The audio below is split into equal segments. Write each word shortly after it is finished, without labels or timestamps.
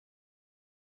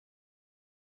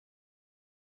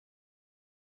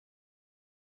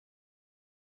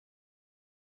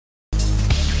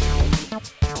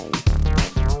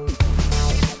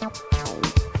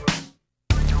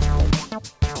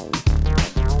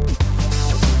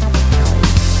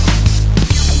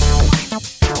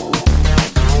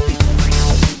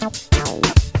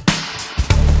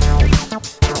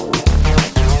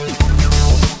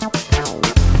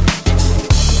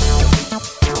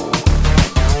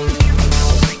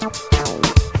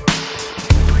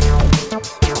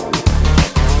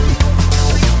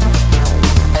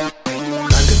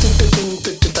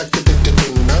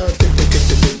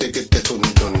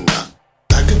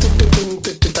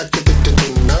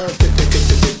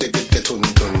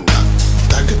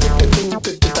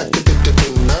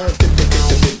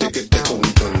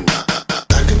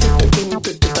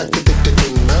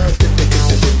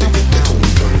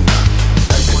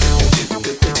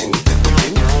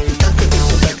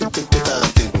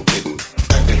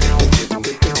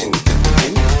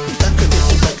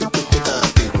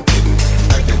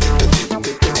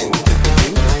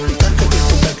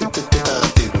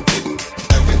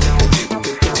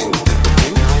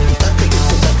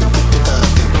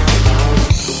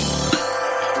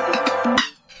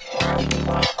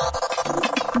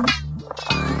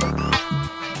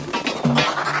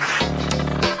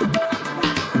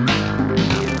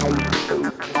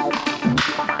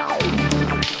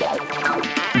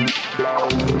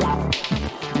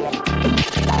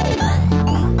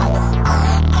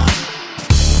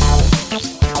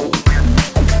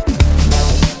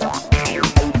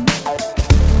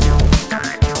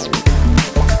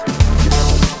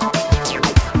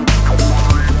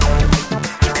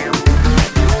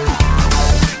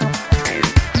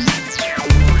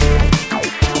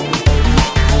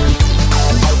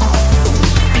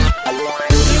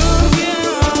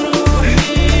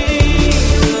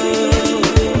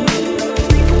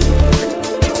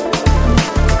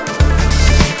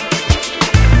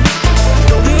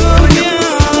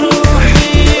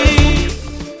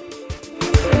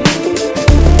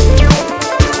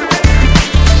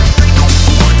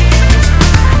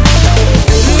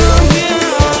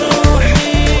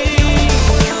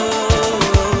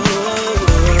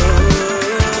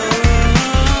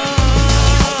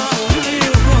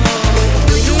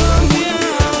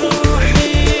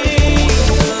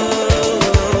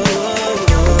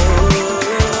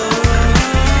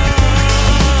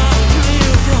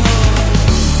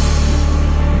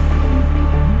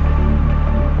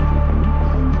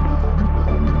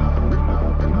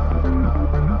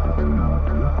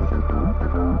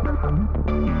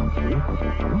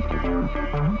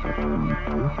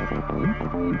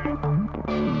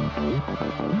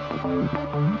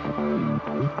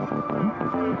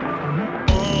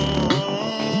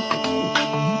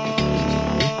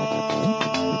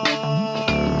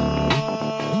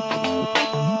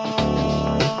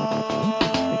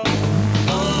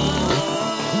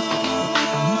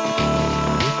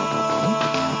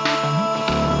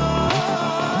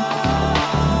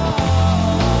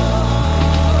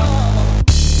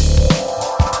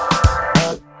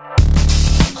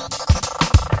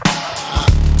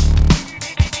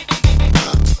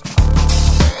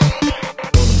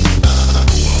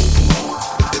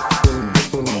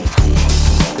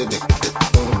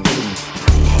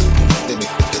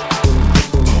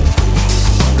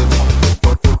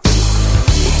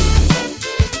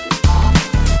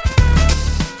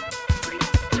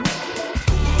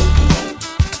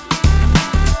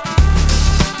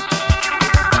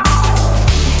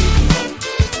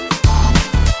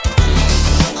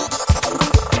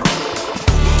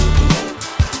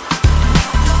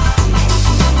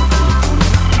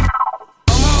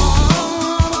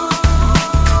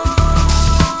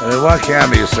What can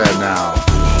be said now?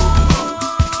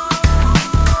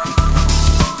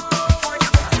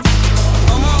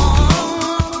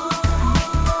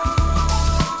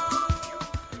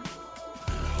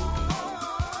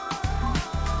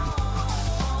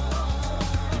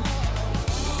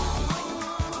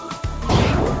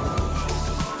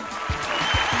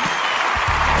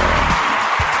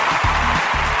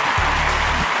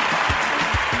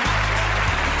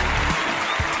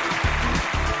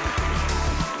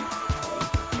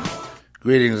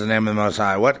 Greetings in the name of the Most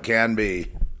High. What can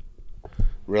be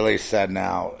really said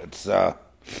now? It's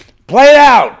played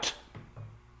out.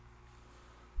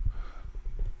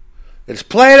 It's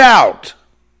played out.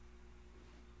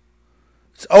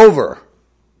 It's over.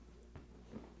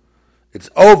 It's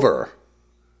over.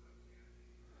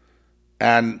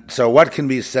 And so what can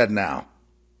be said now?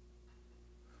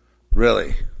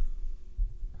 Really?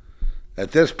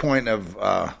 At this point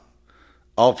of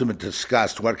ultimate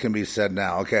disgust, what can be said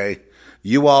now? Okay.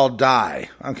 You all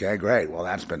die. Okay, great. Well,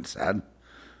 that's been said.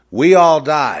 We all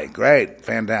die. Great.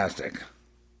 Fantastic.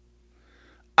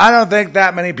 I don't think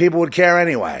that many people would care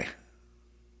anyway.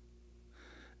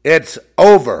 It's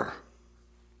over.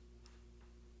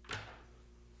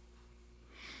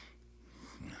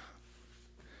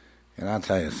 And I'll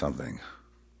tell you something.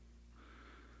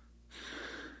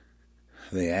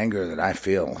 The anger that I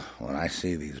feel when I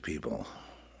see these people,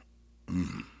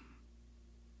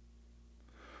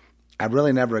 I've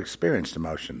really never experienced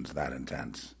emotions that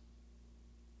intense.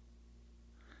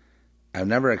 I've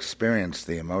never experienced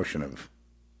the emotion of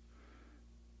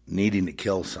needing to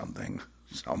kill something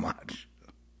so much.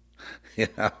 You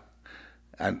know?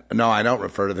 And no, I don't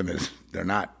refer to them as, they're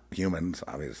not humans,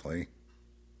 obviously.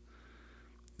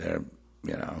 They're,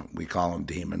 we call them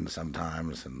demons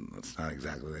sometimes, and it's not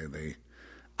exactly, they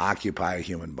occupy a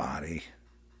human body.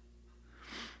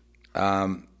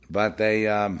 But they,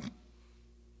 a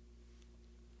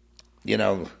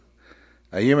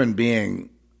human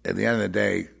being, at the end of the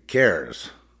day,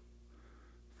 cares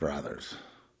for others,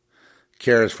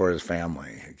 cares for his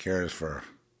family, cares for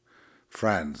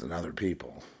friends and other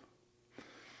people,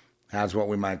 has what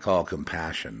we might call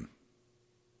compassion.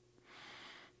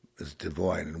 Is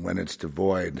devoid, and when it's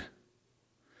devoid,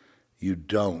 you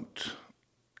don't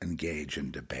engage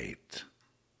in debate.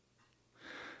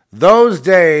 Those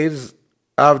days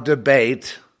of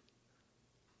debate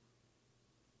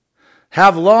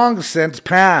have long since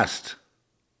passed.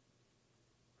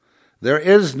 There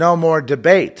is no more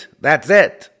debate. That's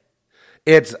it.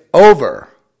 It's over.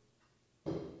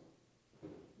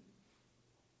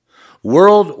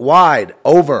 Worldwide,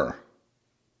 over.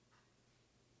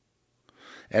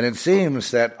 And it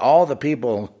seems that all the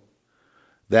people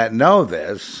that know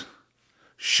this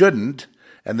shouldn't,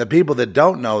 and the people that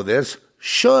don't know this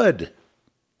should.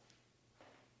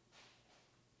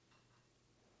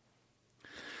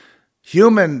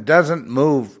 Human doesn't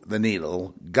move the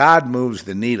needle. God moves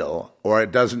the needle, or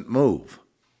it doesn't move.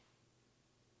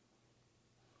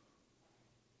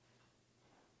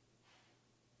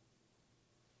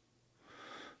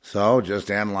 So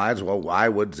just analyze, well, why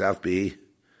would Zeph be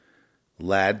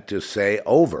led to say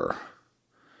over?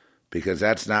 Because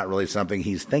that's not really something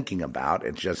he's thinking about.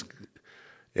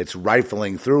 It's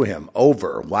rifling through him.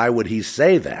 Over. Why would he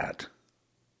say that?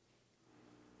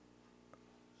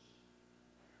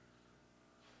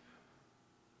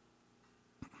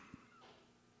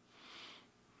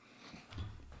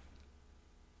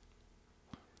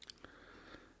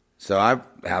 So I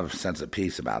have a sense of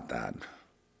peace about that.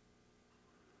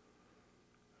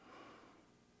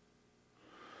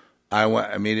 I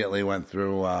immediately went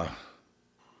through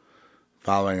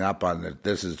following up on it.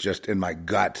 This is just in my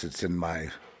guts. It's in my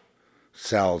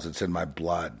cells. It's in my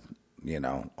blood,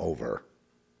 over.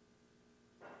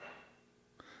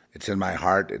 It's in my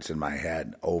heart. It's in my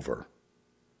head, over.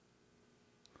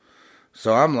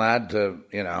 So I'm glad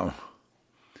to,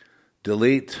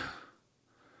 delete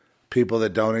people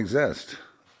that don't exist.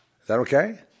 Is that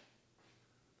okay?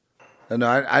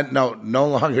 No, no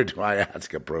longer do I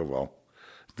ask approval.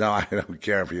 No, I don't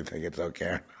care if you think it's okay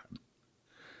or not.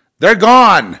 They're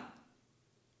gone.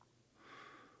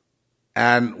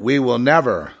 And we will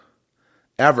never,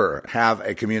 ever have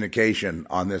a communication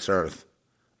on this earth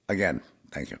again.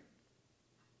 Thank you.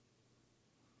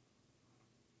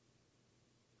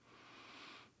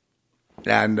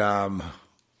 And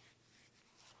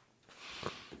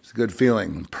it's a good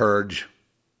feeling. Purge.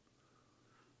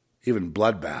 Even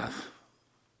bloodbath.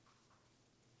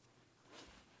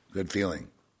 Good feeling.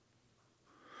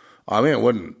 I mean, it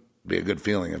wouldn't be a good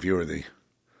feeling if you were the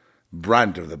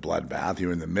brunt of the bloodbath. You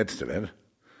were in the midst of it.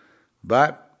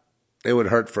 But it would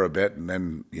hurt for a bit, and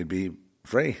then you'd be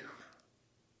free.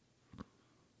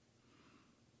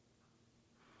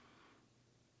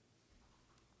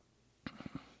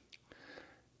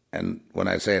 And when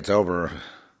I say it's over,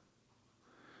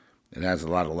 it has a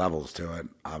lot of levels to it.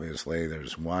 Obviously,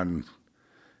 there's one,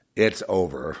 it's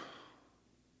over.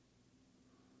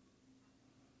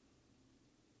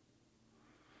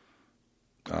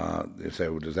 You say,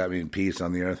 well, does that mean peace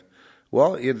on the earth?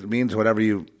 Well, it means whatever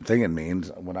you think it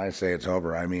means. When I say it's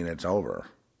over, I mean it's over.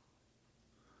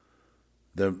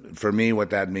 For me, what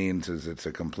that means is it's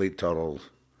a complete, total.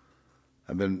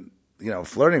 I've been,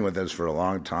 flirting with this for a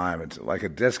long time. It's like a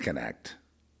disconnect.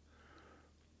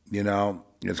 It's kind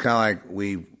of like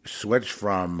we switch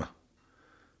from.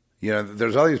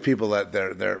 There's all these people that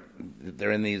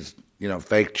they're in these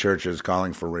fake churches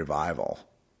calling for revival.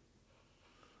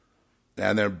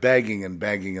 And they're begging and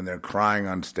begging, and they're crying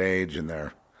on stage, and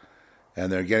they're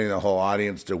getting the whole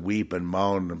audience to weep and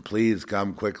moan, and please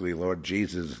come quickly, Lord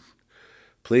Jesus.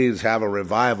 Please have a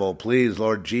revival. Please,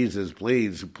 Lord Jesus,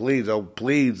 please, oh,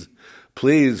 please,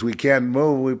 we can't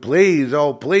move. Please,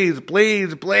 oh, please.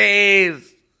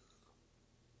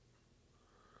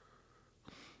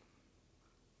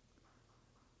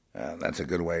 That's a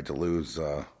good way to lose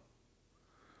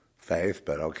faith,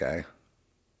 but okay.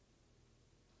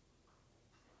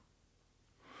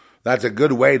 That's a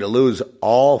good way to lose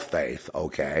all faith,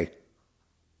 okay.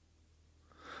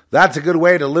 That's a good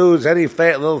way to lose any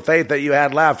little faith that you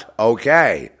had left,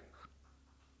 okay.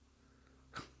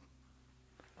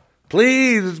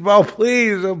 Please, oh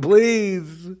please, oh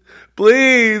please,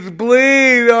 please,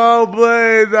 please, oh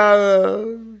please.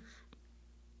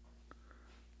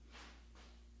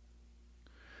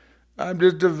 I'm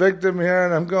just a victim here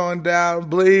and I'm going down.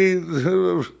 Please,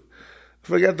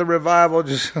 forget the revival.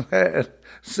 Just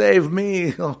save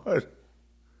me, Lord.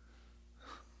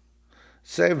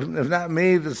 Save, if not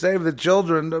me, to save the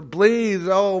children. Please,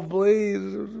 oh, please.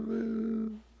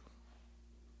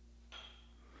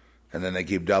 And then they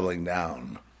keep doubling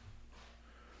down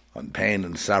on pain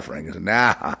and suffering.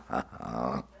 Now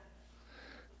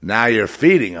you're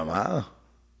feeding them, huh?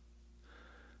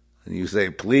 And you say,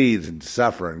 please, and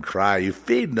suffer and cry. You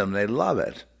feed them. They love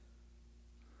it.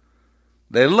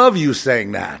 They love you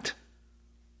saying that.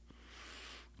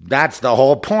 That's the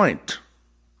whole point.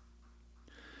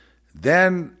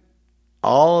 Then,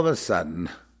 all of a sudden,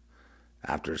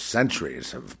 after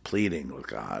centuries of pleading with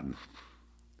God,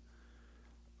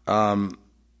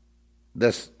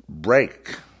 this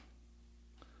break,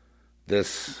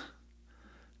 this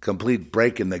complete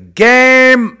break in the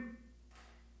game,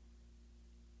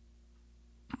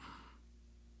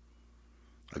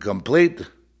 a complete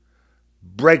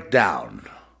breakdown.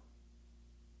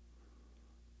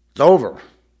 It's over.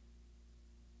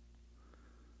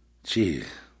 Gee.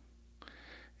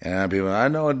 And people, I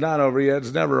know it's not over yet.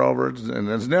 It's never over. It's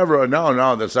never,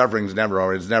 no, the suffering's never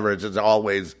over. It's just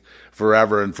always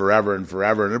forever and forever and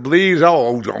forever. And please,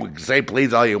 don't say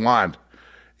please all you want.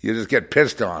 You just get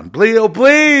pissed on. Please, oh,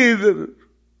 please.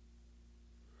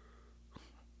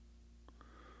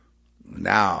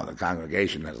 Now the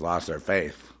congregation has lost their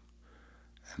faith.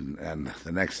 And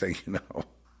the next thing you know,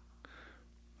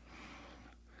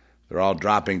 they're all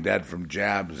dropping dead from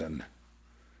jabs and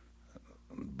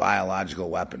biological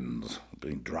weapons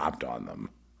being dropped on them.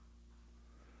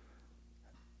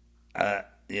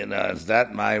 Is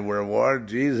that my reward,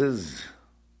 Jesus?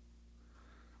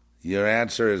 Your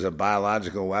answer is a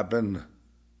biological weapon?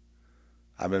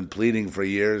 I've been pleading for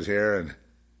years here, and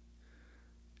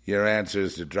your answer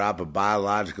is to drop a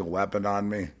biological weapon on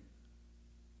me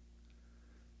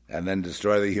and then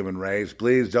destroy the human race?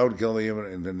 Please don't kill the human.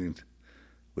 And then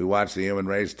we watch the human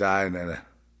race die, and then.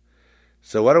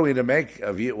 So what are we to make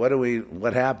of you?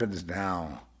 What happens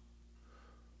now?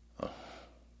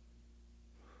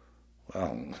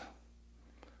 Well,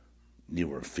 you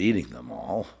were feeding them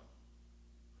all.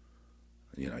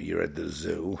 You're at the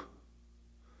zoo.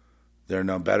 They're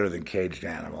no better than caged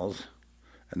animals.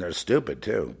 And they're stupid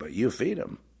too, but you feed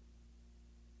them.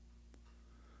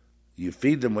 You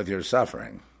feed them with your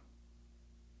suffering.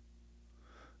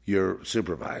 Your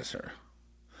supervisor.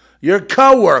 Your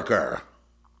coworker.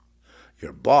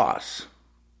 Your boss.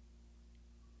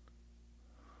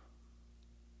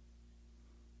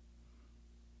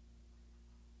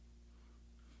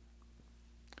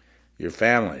 Your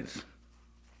families.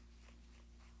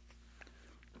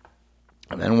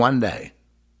 And then one day,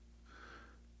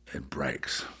 it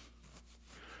breaks.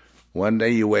 One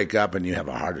day you wake up and you have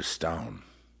a heart of stone.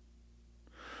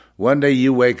 One day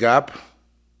you wake up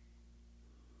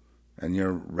and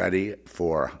you're ready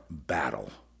for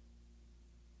battle.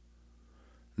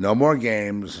 No more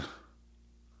games.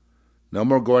 No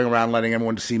more going around letting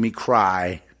everyone see me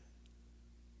cry.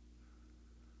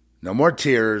 No more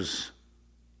tears.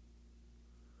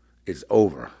 It's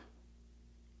over.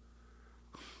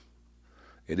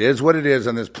 It is what it is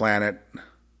on this planet.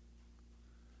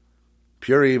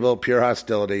 Pure evil, pure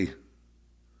hostility,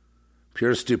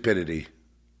 pure stupidity.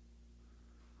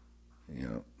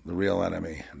 The real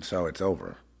enemy. And so it's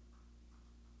over.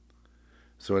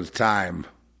 So it's time.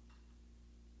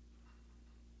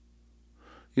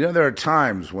 There are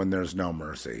times when there's no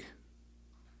mercy.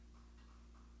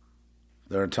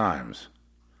 There are times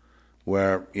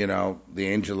where, the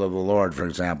angel of the Lord, for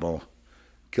example,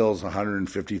 kills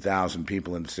 150,000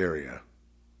 people in Syria.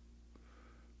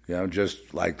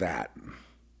 Just like that.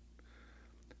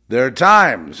 There are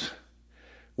times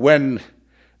when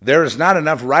there's not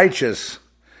enough righteous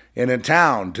in a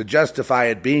town to justify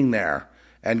it being there,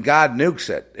 and God nukes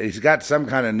it. He's got some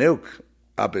kind of nuke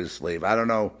up his sleeve. I don't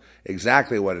know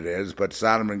exactly what it is, but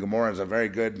Sodom and Gomorrah is a very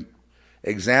good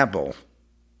example.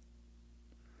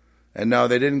 And no,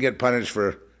 they didn't get punished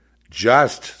for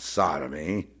just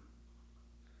sodomy.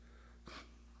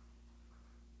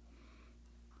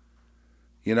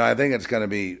 I think it's going to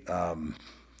be,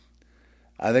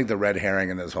 I think the red herring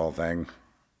in this whole thing,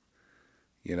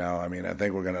 I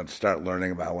think we're going to start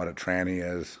learning about what a tranny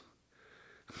is.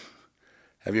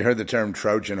 Have you heard the term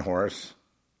Trojan horse?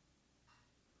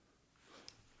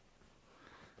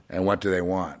 And what do they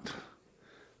want?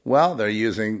 Well, they're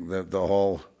using the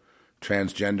whole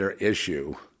transgender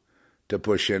issue to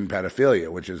push in pedophilia,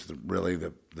 which is really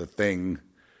the thing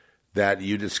that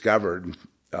you discovered,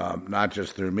 not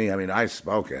just through me. I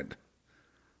spoke it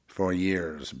for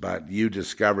years, but you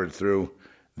discovered through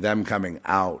them coming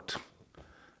out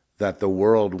that the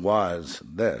world was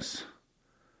this.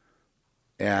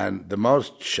 And the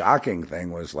most shocking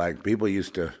thing was we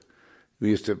used to,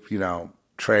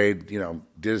 trade,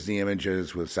 Disney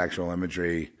images with sexual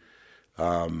imagery,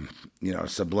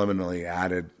 subliminally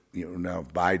added,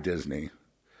 by Disney.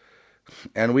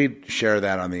 And we'd share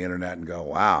that on the internet and go,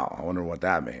 wow, I wonder what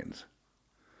that means.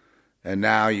 And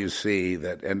now you see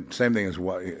that, and same thing as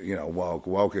woke.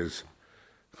 Woke is,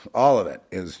 all of it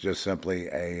is just simply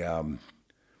a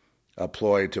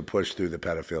ploy to push through the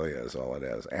pedophilia is all it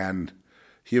is. And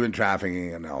human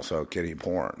trafficking and also kiddie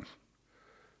porn,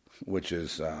 which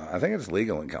is, I think it's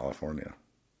legal in California.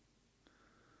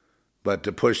 But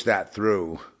to push that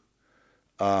through,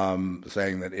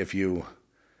 saying that if you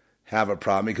have a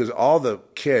problem, because all the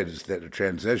kids that are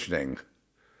transitioning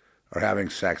are having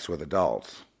sex with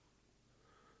adults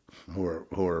who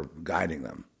are guiding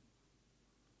them.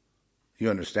 You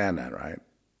understand that, right?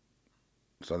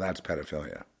 So that's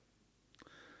pedophilia.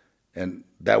 And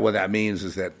what that means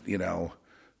is that,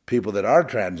 people that are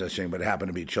transitioning but happen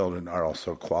to be children are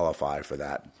also qualified for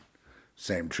that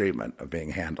same treatment of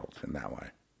being handled in that way.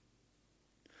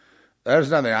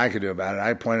 There's nothing I could do about it.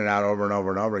 I pointed out over and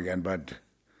over and over again, but,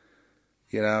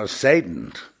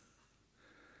 Satan,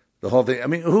 the whole thing.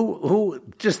 Who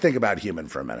just think about human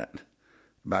for a minute.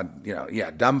 About,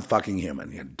 dumb fucking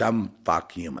human. Yeah, dumb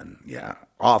fuck human. Yeah,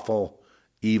 awful,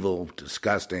 evil,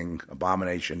 disgusting,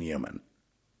 abomination human.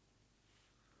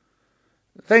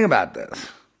 Think about this.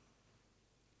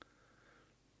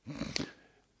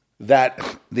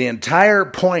 That the entire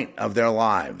point of their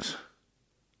lives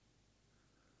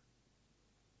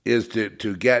is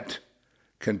to get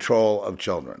control of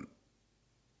children.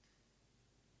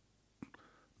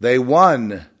 They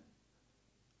won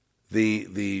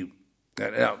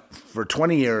for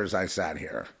 20 years I sat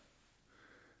here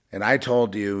and I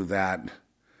told you that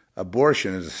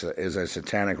abortion is a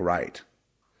satanic right.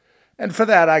 And for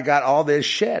that I got all this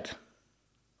shit.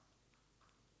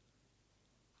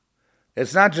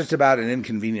 It's not just about an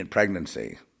inconvenient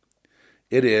pregnancy.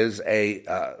 It is a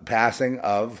passing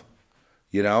of,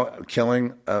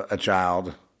 killing a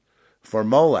child for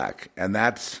Molech. And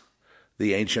that's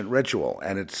the ancient ritual.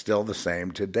 And it's still the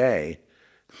same today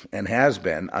and has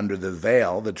been under the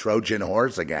veil, the Trojan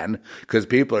horse again, because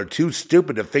people are too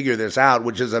stupid to figure this out,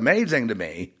 which is amazing to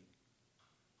me.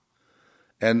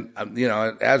 And,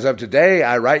 as of today,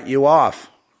 I write you off.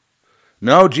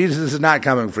 No, Jesus is not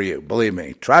coming for you. Believe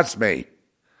me. Trust me.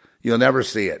 You'll never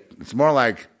see it. It's more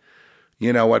like,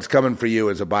 what's coming for you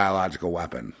is a biological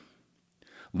weapon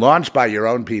launched by your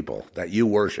own people that you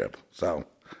worship. So,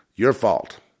 your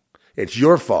fault. It's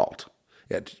your fault.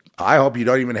 I hope you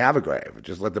don't even have a grave.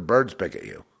 Just let the birds pick at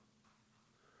you.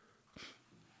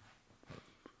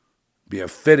 Be a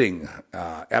fitting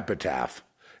epitaph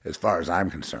as far as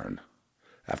I'm concerned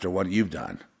after what you've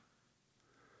done.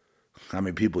 How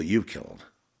many people you've killed.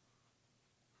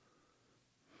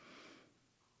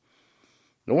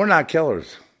 But we're not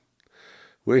killers.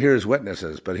 We're here as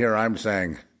witnesses, but here I'm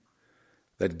saying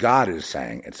that God is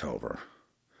saying it's over.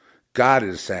 God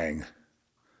is saying,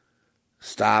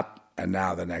 stop, and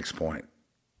now the next point.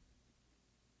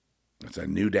 It's a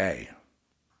new day.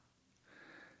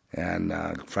 And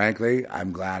frankly,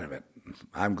 I'm glad of it.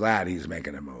 I'm glad he's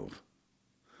making a move.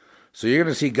 So you're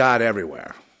going to see God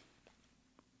everywhere.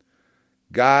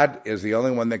 God is the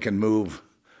only one that can move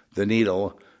the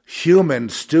needle. Human,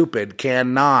 stupid,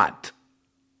 cannot,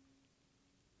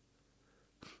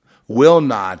 will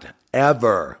not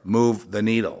ever move the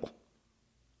needle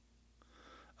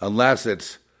unless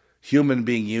it's human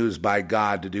being used by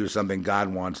God to do something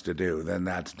God wants to do. Then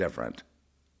that's different.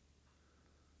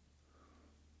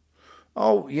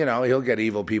 Oh, he'll get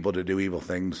evil people to do evil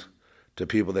things to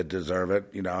people that deserve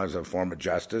it, as a form of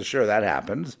justice. Sure, that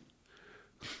happens.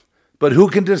 But who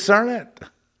can discern it?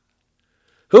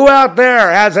 Who out there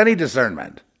has any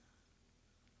discernment?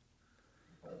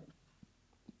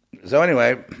 So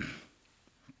anyway,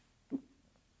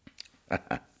 it's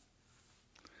a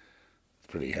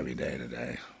pretty heavy day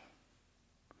today.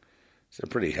 It's a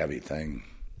pretty heavy thing.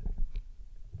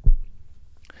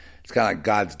 It's kind of like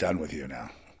God's done with you now.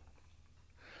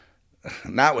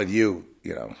 Not with you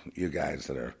you guys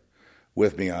that are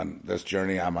with me on this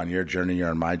journey. I'm on your journey. You're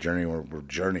on my journey. We're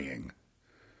journeying.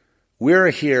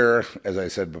 We're here, as I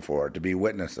said before, to be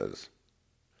witnesses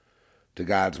to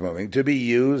God's moving, to be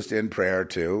used in prayer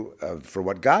too, for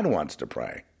what God wants to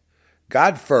pray.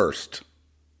 God first.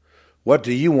 What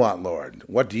do you want, Lord?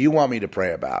 What do you want me to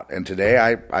pray about? And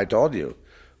today I told you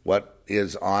what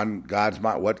is on God's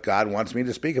mind, what God wants me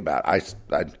to speak about.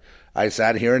 I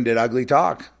sat here and did ugly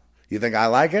talk. You think I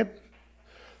like it?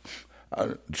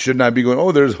 Shouldn't I be going,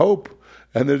 oh, there's hope,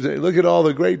 and look at all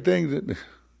the great things.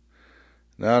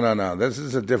 No. This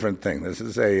is a different thing. This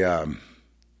is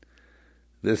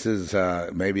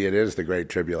maybe it is the great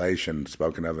tribulation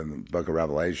spoken of in the book of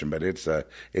Revelation, but it's a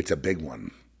big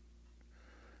one.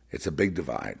 It's a big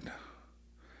divide.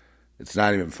 It's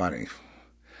not even funny.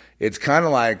 It's kind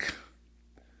of like,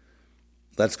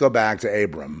 let's go back to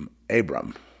Abram,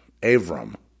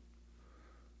 who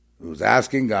was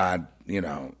asking God,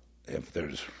 if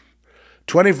there's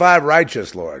 25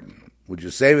 righteous, Lord, would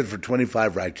you save it for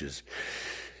 25 righteous?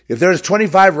 If there's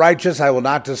 25 righteous, I will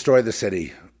not destroy the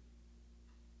city.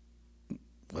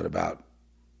 What about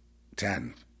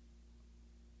 10?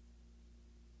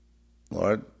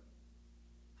 Lord?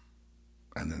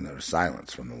 And then there was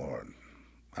silence from the Lord.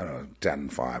 I don't know, 10,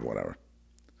 5, whatever.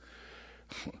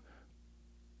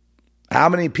 How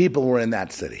many people were in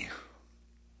that city?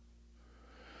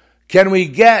 Can we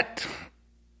get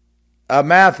a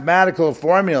mathematical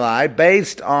formula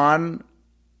based on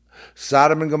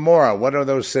Sodom and Gomorrah? What are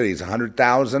those cities?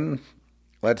 100,000,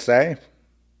 let's say?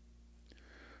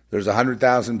 There's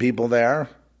 100,000 people there.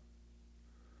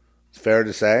 It's fair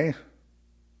to say.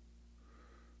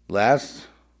 Less?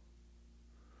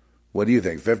 What do you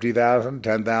think? 50,000?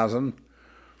 10,000?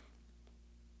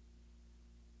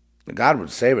 God would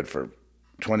save it for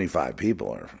 25 people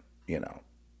or,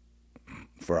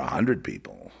 for 100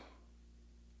 people.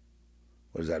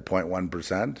 What is that,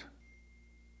 0.1%?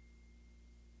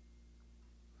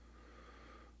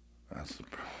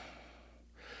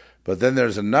 But then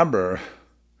there's a number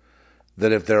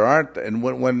that if there aren't, and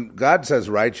when God says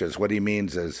righteous, what he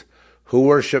means is who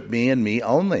worship me and me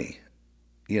only.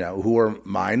 Who are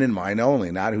mine and mine only,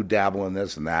 not who dabble in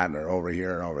this and that and are over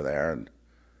here and over there and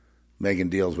making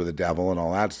deals with the devil and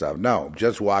all that stuff. No,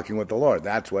 just walking with the Lord.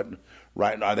 That's what,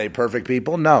 right? Are they perfect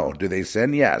people? No. Do they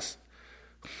sin? Yes.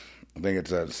 I think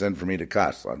it's a sin for me to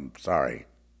cuss. I'm sorry.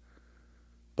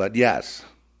 But yes,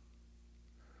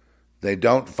 they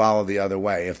don't follow the other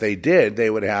way. If they did, they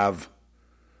would have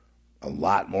a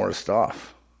lot more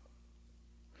stuff,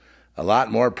 a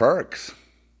lot more perks.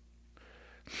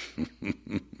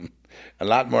 A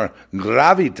lot more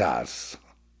gravitas,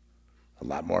 a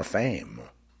lot more fame.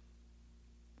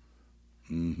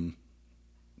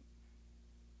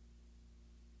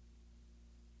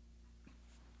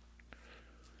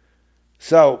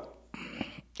 So,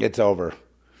 it's over.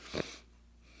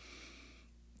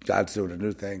 God's doing a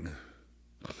new thing.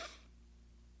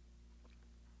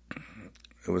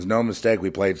 It was no mistake we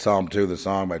played Psalm 2, the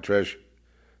song by Trish,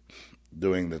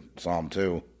 doing the Psalm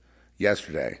 2.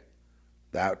 Yesterday.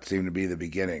 That seemed to be the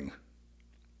beginning.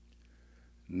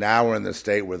 Now we're in the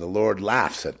state where the Lord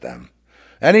laughs at them.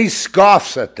 And he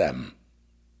scoffs at them.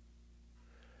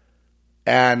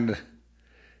 And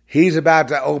he's about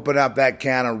to open up that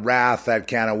can of wrath, that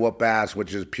can of whoop-ass,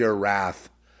 which is pure wrath.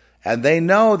 And they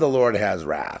know the Lord has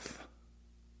wrath.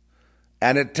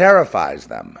 And it terrifies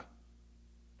them.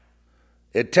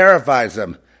 It terrifies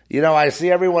them. I see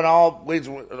everyone always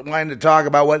wanting to talk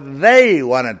about what they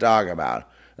want to talk about.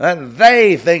 What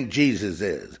they think Jesus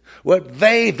is. What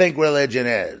they think religion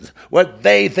is. What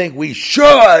they think we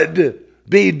should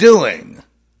be doing.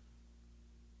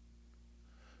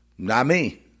 Not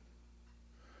me.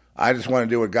 I just want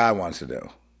to do what God wants to do.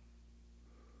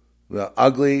 The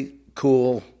ugly,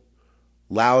 cool,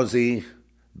 lousy,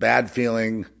 bad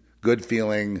feeling, good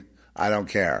feeling, I don't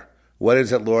care. What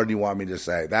is it, Lord, you want me to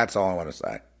say? That's all I want to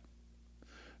say.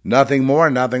 Nothing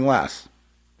more, nothing less.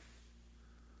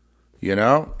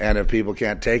 And if people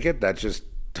can't take it, that's just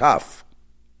tough.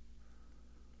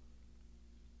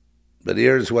 But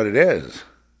here's what it is.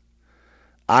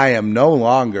 I am no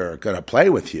longer going to play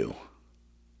with you,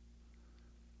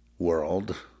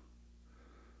 world.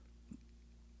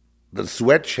 The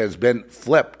switch has been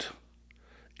flipped.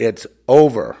 It's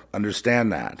over.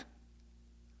 Understand that.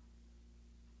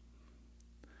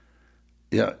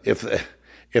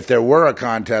 If there were a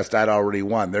contest, I'd already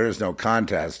won. There is no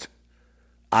contest.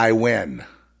 I win.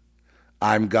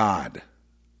 I'm God.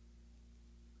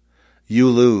 You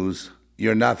lose.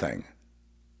 You're nothing.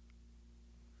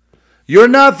 You're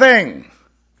nothing.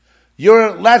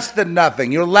 You're less than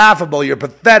nothing. You're laughable. You're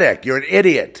pathetic. You're an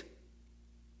idiot.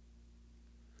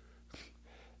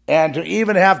 And to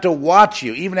even have to watch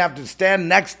you, even have to stand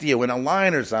next to you in a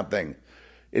line or something.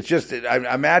 It's just,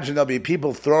 I imagine there'll be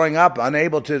people throwing up,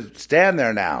 unable to stand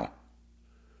there now.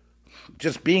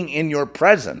 Just being in your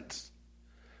presence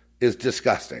is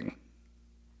disgusting.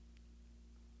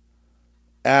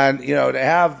 And, to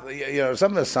have,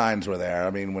 some of the signs were there. I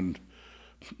mean, when,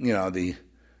 the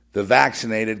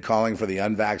vaccinated calling for the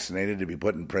unvaccinated to be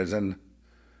put in prison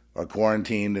or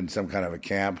quarantined in some kind of a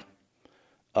camp,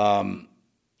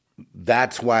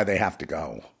 that's why they have to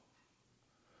go.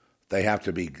 They have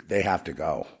to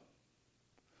go.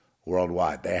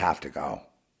 Worldwide, they have to go.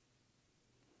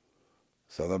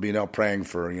 So there'll be no praying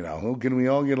for, who can we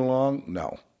all get along?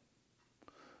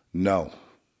 No.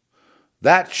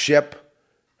 That ship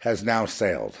has now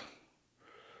sailed.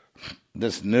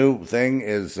 This new thing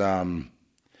is,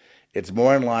 it's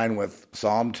more in line with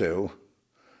Psalm 2.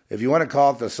 If you want to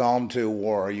call it the Psalm 2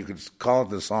 war, you could call it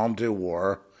the Psalm 2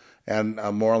 war, and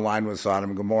more in line with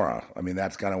Sodom and Gomorrah. I mean,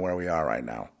 that's kind of where we are right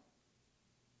now.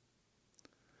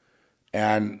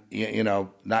 And,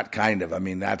 not kind of. I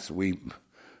mean,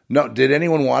 no, did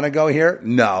anyone want to go here?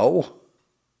 No.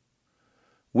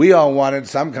 We all wanted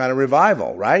some kind of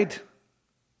revival, right?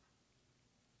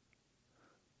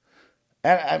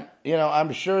 And,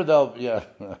 I'm sure they'll,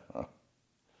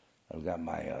 I've got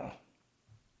to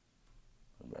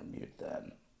mute that.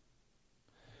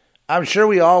 I'm sure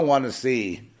we all want to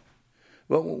see,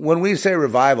 when we say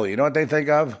revival, you know what they think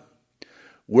of?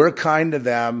 We're kind to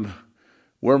them,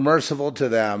 we're merciful to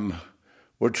them,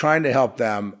 we're trying to help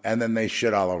them, and then they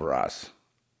shit all over us.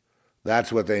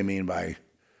 That's what they mean by,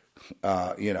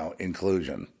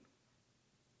 inclusion.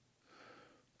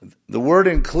 The word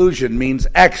inclusion means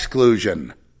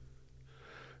exclusion.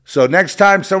 So next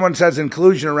time someone says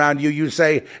inclusion around you, you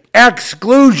say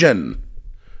exclusion.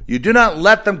 You do not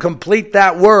let them complete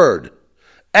that word.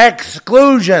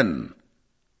 Exclusion.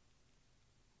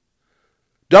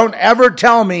 Don't ever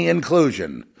tell me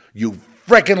inclusion, you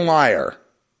frickin' liar.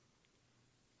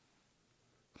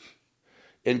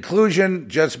 Inclusion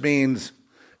just means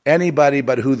anybody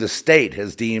but who the state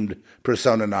has deemed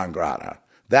persona non grata.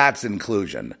 That's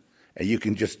inclusion. And you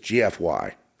can just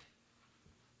GFY.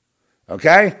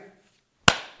 Okay?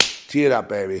 Tee it up,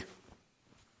 baby.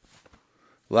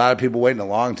 A lot of people waiting a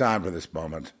long time for this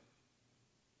moment.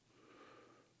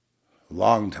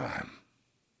 Long time.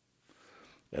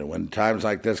 And when times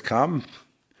like this come,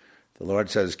 the Lord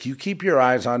says, you keep your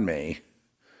eyes on me.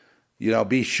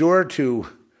 Be sure to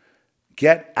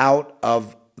get out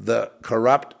of the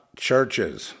corrupt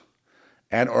churches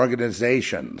and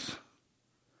organizations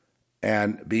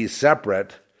and be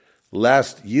separate,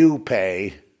 lest you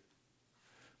pay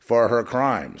for her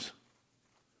crimes.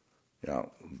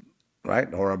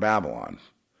 Right? Or Babylon.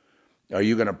 Are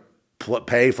you going to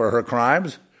pay for her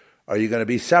crimes? Or are you going to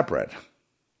be separate?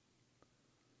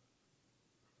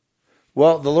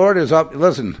 Well, the Lord is up.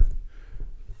 Listen,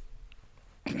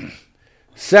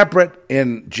 separate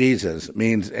in Jesus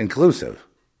means inclusive,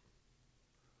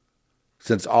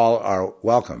 since all are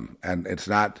welcome, and it's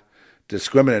not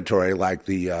discriminatory like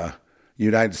the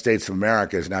United States of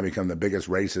America has now become the biggest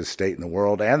racist state in the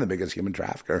world, and the biggest human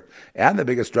trafficker, and the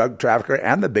biggest drug trafficker,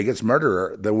 and the biggest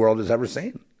murderer the world has ever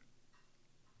seen.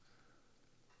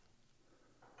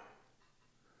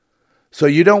 So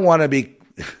you don't want to be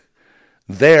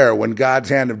there when God's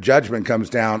hand of judgment comes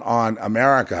down on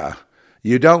America.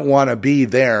 You don't want to be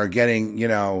there getting,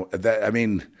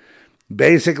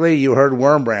 basically you heard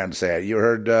Wurmbrand say it. You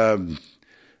heard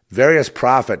various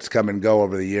prophets come and go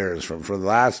over the years for the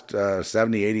last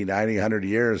 70, 80, 90, 100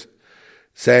 years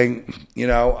saying,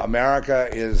 America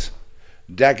is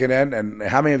decadent. And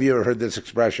how many of you have heard this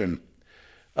expression?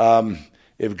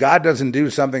 If God doesn't do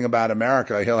something about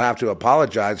America, he'll have to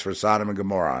apologize for Sodom and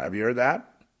Gomorrah. Have you heard that?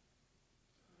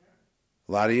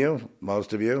 A lot of you,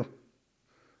 most of you,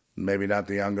 maybe not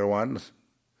the younger ones,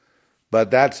 but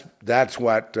that's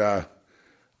what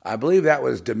I believe that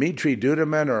was Dimitri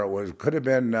Duduman, or could have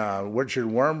been Richard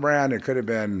Wurmbrand. It could have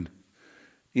been,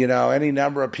 any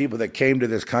number of people that came to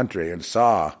this country and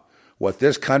saw what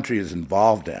this country is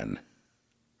involved in.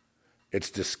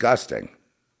 It's disgusting.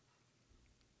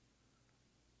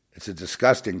 It's a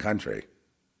disgusting country.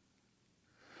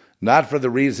 Not for the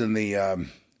reason the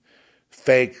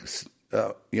fake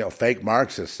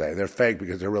Marxists say. They're fake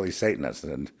because they're really Satanists.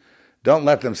 And don't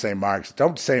let them say Marxist.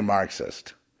 Don't say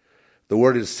Marxist. The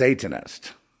word is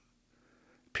Satanist,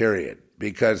 period,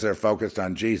 because they're focused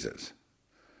on Jesus.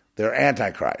 They're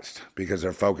Antichrist because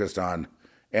they're focused on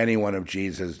anyone of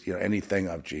Jesus, anything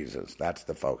of Jesus. That's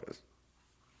the focus.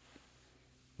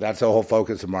 That's the whole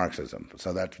focus of Marxism.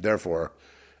 So that, therefore,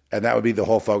 and that would be the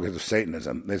whole focus of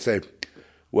Satanism. They say,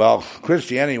 Well,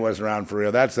 Christianity wasn't around for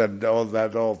real. That's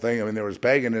that whole thing. I mean, there was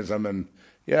paganism, and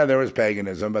yeah, there was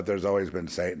paganism, but there's always been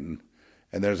Satan,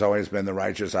 and there's always been the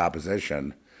righteous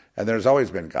opposition, and there's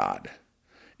always been God.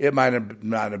 It might have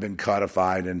not have been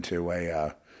codified into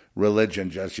a religion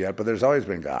just yet, but there's always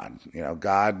been God. You know,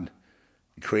 God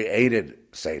created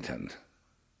Satan.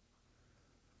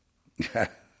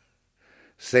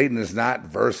 Satan is not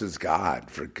versus God.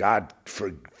 For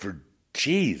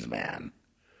jeez, man.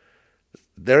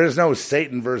 There is no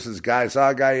Satan versus God. I saw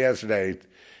a guy yesterday.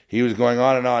 He was going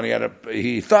on and on.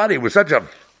 He thought he was such a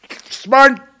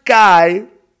smart guy.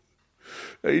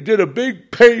 He did a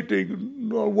big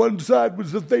painting. On one side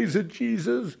was the face of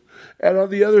Jesus, and on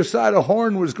the other side a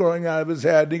horn was growing out of his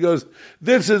head. And he goes,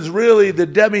 "This is really the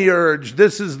demiurge.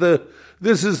 This is the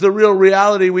real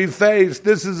reality we face.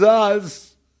 This is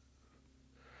us."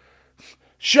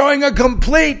 Showing a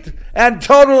complete and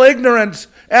total ignorance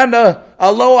and a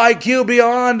low IQ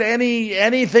beyond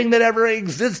anything that ever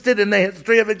existed in the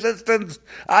history of existence.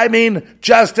 I mean,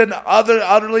 just an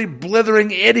utterly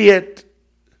blithering idiot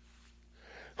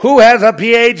who has a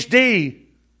PhD.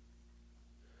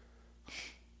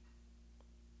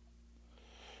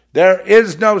 There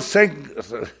is no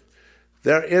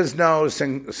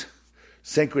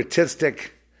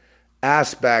syncretistic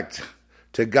aspect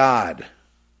to God.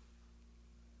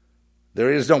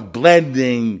 There is no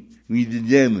blending.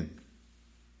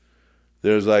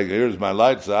 There's like, here's my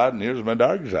light side and here's my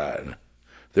dark side.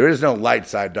 There is no light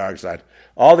side, dark side.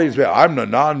 All these people, I'm the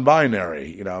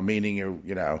non-binary, meaning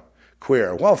you're,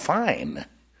 queer. Well, fine.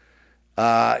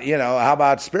 How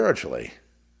about spiritually?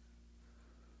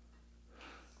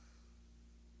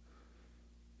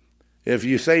 If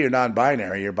you say you're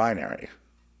non-binary, you're binary.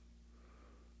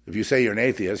 If you say you're an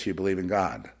atheist, you believe in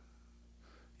God.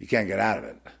 You can't get out of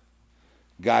it.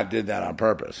 God did that on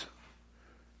purpose.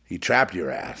 He trapped your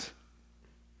ass.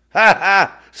 Ha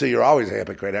ha! So you're always a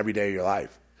hypocrite every day of your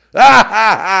life. Ha ha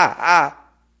ha ha!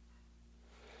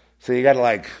 So you got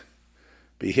to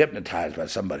be hypnotized by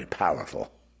somebody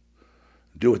powerful.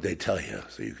 Do what they tell you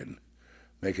so you can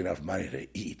make enough money to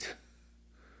eat.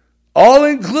 All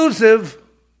inclusive.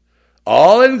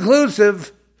 All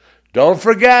inclusive. Don't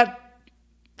forget,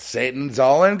 Satan's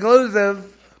all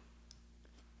inclusive.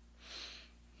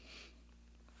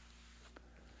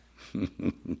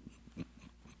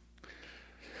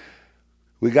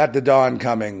 We got the dawn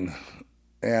coming,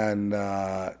 and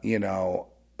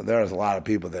there's a lot of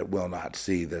people that will not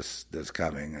see this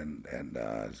coming, and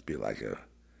it's be like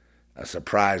a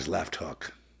surprise left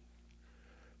hook.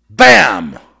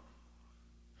 Bam!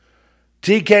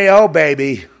 TKO,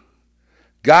 baby.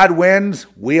 God wins,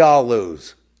 we all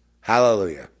lose.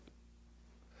 Hallelujah.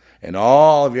 And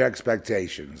all of your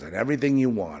expectations and everything you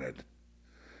wanted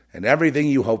and everything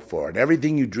you hoped for and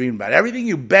everything you dreamed about, everything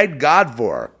you begged God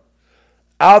for,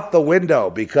 out the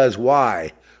window. Because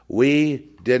why? We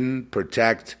didn't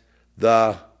protect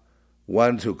the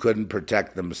ones who couldn't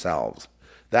protect themselves.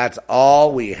 That's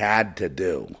all we had to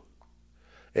do.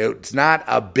 It's not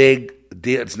a big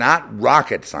deal. It's not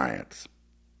rocket science.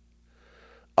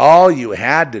 All you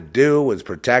had to do was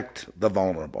protect the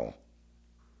vulnerable.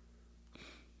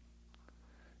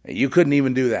 You couldn't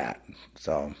even do that.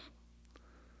 So,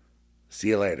 see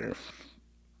you later.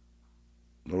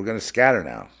 We're going to scatter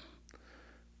now.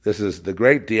 This is the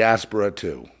Great Diaspora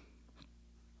 2.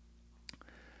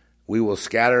 We will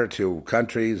scatter to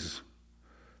countries.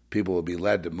 People will be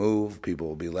led to move. People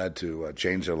will be led to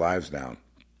change their lives now.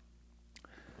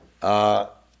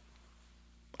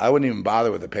 I wouldn't even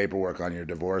bother with the paperwork on your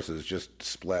divorces. Just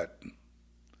split.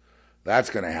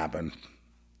 That's going to happen.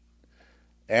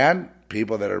 And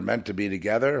people that are meant to be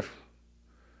together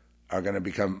are going to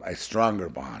become a stronger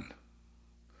bond.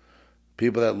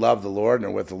 People that love the Lord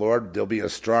and are with the Lord, there'll be a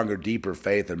stronger, deeper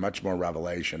faith and much more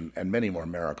revelation and many more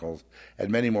miracles and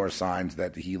many more signs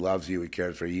that He loves you, He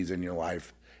cares for you, He's in your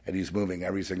life, and He's moving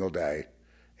every single day.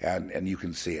 And you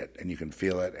can see it, and you can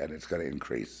feel it, and it's going to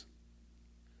increase.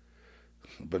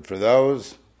 But for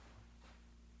those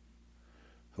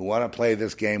who want to play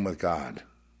this game with God,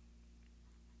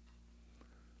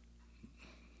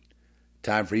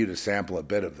 time for you to sample a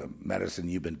bit of the medicine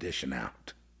you've been dishing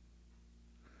out.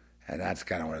 And that's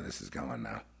kind of where this is going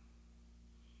now.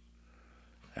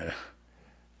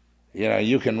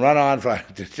 You can run on for,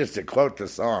 just to quote the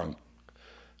song,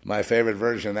 my favorite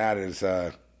version of that is,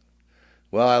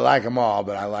 well, I like them all,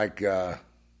 but I like them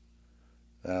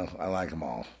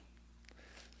all.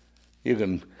 You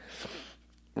can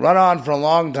run on for a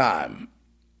long time.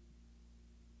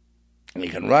 And you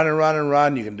can run and run and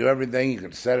run. You can do everything. You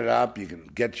can set it up. You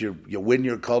can you win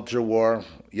your culture war.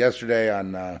 Yesterday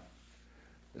on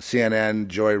CNN,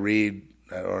 Joy Reid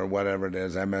or whatever it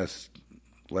is, MS,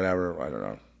 whatever, I don't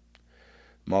know,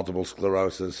 multiple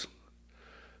sclerosis.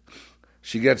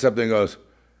 She gets up there and goes,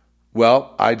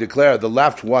 well, I declare the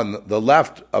left won. The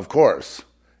left, of course,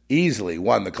 easily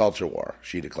won the culture war,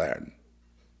 she declared.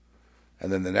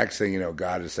 And then the next thing you know,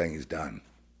 God is saying he's done.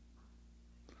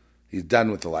 He's done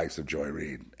with the likes of Joy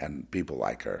Reid and people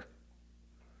like her.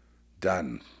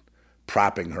 Done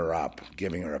propping her up,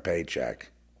 giving her a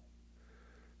paycheck.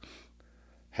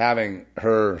 Having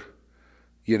her,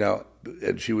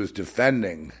 and she was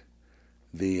defending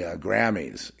the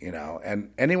Grammys,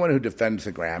 and anyone who defends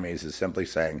the Grammys is simply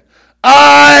saying,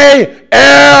 I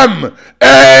am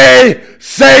a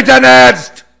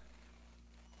Satanist!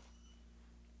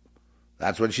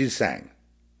 That's what she's saying.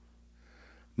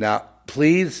 Now,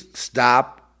 please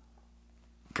stop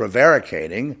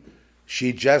prevaricating.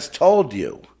 She just told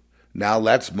you. Now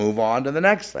let's move on to the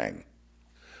next thing.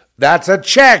 That's a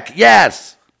check,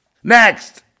 yes.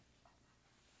 Next.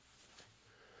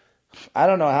 I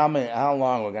don't know how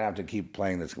long we're going to have to keep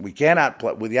playing this. We cannot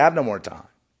play. We have no more time.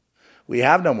 We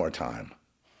have no more time.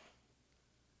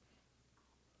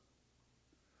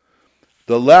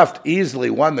 The left easily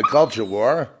won the culture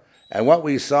war, and what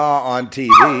we saw on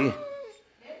TV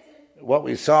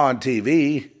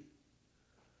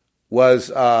was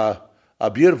a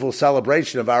beautiful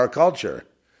celebration of our culture.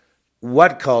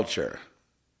 What culture?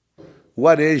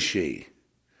 What is she?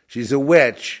 She's a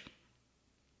witch.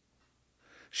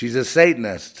 She's a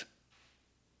Satanist.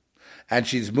 And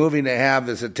she's moving to have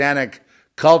the satanic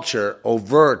culture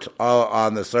overt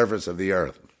on the surface of the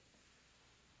earth.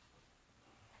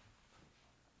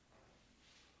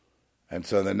 And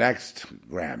so the next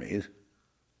Grammys,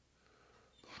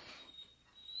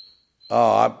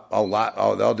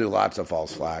 they'll do lots of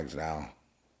false flags now.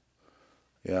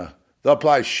 Yeah. They'll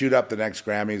probably shoot up the next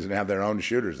Grammys and have their own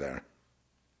shooters there.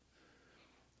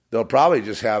 They'll probably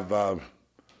just have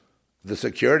the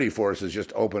security forces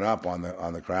just open up on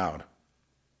the crowd.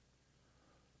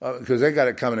 Because they got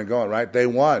it coming and going, right? They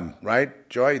won, right,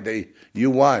 Joy? You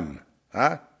won,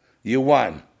 huh? You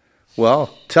won.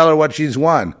 Well, tell her what she's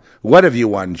won. What have you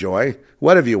won, Joy?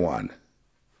 What have you won?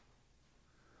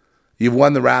 You've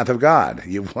won the wrath of God.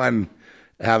 You've won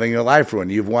having your life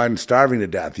ruined. You've won starving to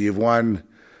death. You've won,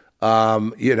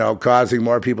 causing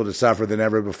more people to suffer than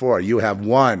ever before. You have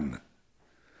won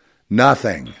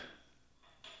nothing.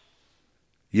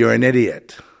 You're an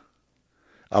idiot,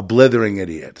 a blithering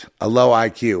idiot, a low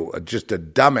IQ, just a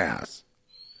dumbass.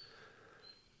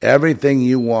 Everything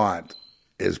you want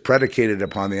is predicated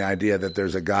upon the idea that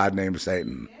there's a God named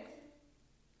Satan.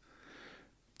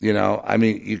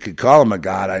 You could call him a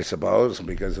God, I suppose,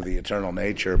 because of the eternal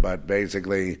nature, but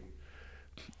basically,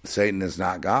 Satan is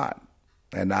not God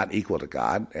and not equal to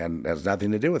God and has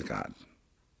nothing to do with God.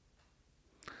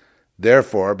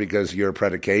 Therefore, because your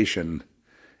predication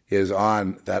is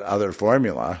on that other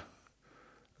formula,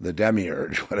 the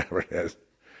demiurge, whatever it is,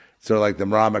 sort of like the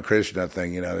Ramakrishna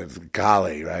thing, it's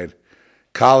Kali, right?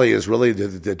 Kali is really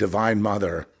the divine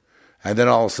mother, and then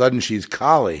all of a sudden she's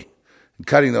Kali,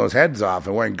 cutting those heads off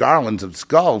and wearing garlands of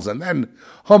skulls, and then,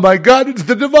 oh my God, it's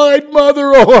the divine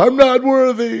mother, oh, I'm not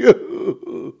worthy.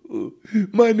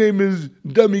 My name is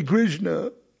Dummy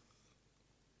Krishna.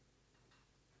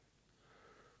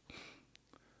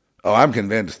 Oh, I'm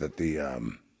convinced that the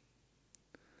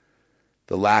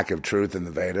lack of truth in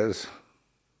the Vedas,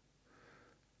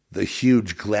 the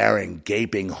huge, glaring,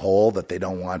 gaping hole that they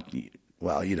don't want.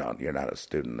 Well, you're not a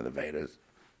student of the Vedas.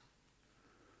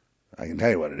 I can tell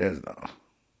you what it is, though.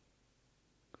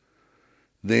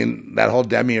 Then that whole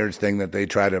demiurge thing that they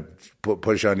try to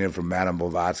push on you from Madame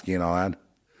Blavatsky and all that,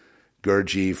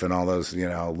 Gurdjieff and all those,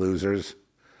 losers,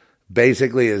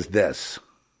 basically is this.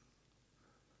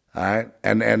 All right?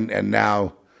 And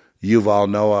now Yuval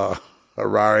Noah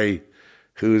Harari,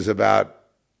 who's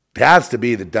has to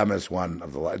be the dumbest one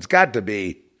of the lot. It's got to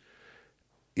be,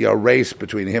 a race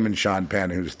between him and Sean Penn,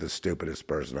 who's the stupidest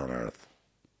person on earth.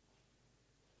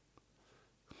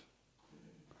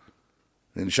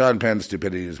 And Sean Penn's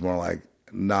stupidity is more like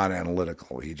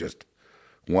non-analytical. He just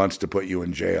wants to put you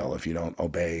in jail if you don't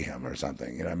obey him or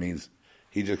something. You know what I mean?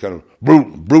 He just kind of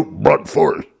brute, blunt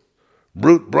force.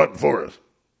 Brute, blunt force.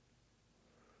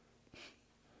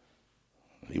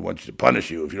 He wants to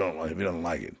punish you if you don't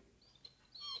like it.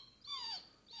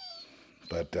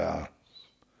 But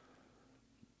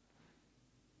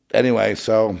anyway,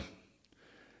 so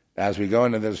as we go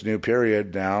into this new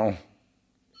period now,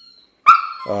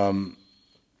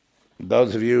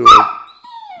 those of you who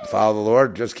follow the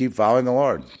Lord, just keep following the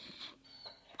Lord.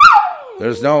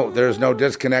 There's no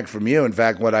disconnect from you. In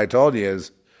fact, what I told you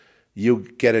is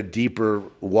you get a deeper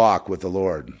walk with the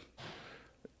Lord.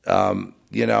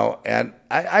 And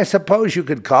I suppose you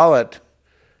could call it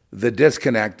the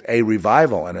disconnect a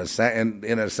revival in a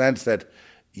sense that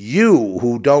you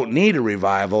who don't need a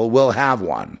revival will have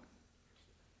one.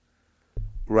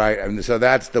 Right? And so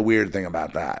that's the weird thing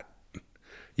about that.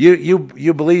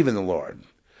 You believe in the Lord.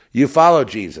 You follow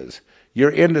Jesus. You're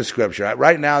into Scripture.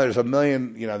 Right now there's a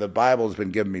million, the Bible's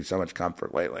been giving me so much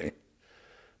comfort lately.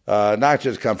 Not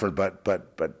just comfort, but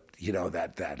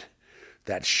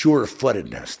that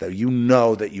sure-footedness that you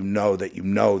know the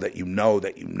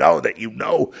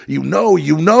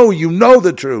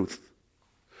truth.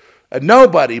 And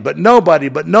nobody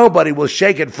will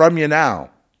shake it from you now.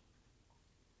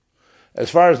 As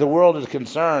far as the world is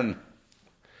concerned,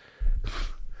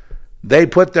 they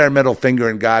put their middle finger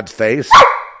in God's face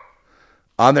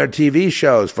on their TV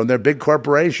shows from their big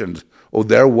corporations. Oh,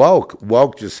 they're woke.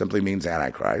 Woke just simply means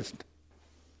Antichrist.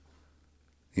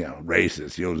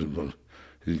 Racist. You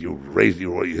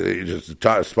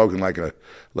just spoken like a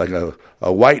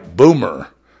white boomer,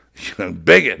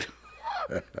 bigot.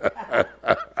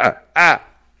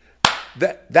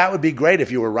 That would be great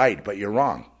if you were right, but you're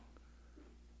wrong.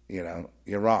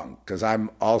 You're wrong, because I'm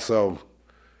also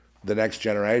the next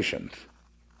generation,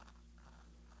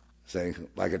 saying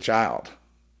like a child.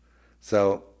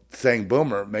 So saying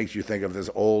boomer makes you think of this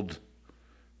old,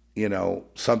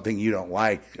 something you don't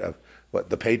like, what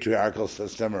the patriarchal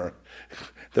system or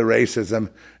the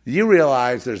racism. You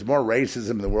realize there's more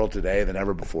racism in the world today than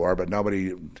ever before, but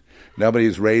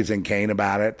nobody's raising Cain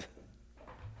about it.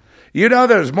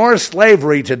 There's more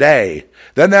slavery today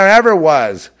than there ever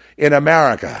was in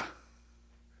America.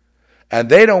 And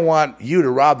they don't want you to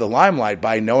rob the limelight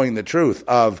by knowing the truth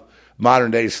of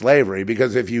modern-day slavery,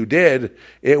 because if you did,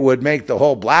 it would make the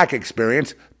whole black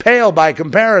experience pale by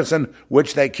comparison,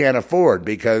 which they can't afford,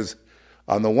 because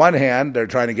on the one hand, they're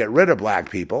trying to get rid of black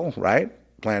people, right?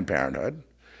 Planned Parenthood.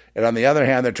 And on the other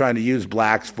hand, they're trying to use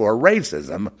blacks for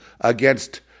racism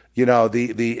against,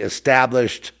 the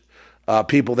established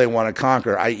people they want to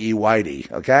conquer, i.e.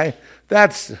 whitey, okay?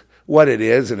 That's what it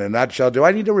is in a nutshell. Do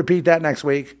I need to repeat that next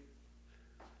week?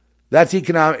 That's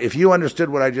economic. If you understood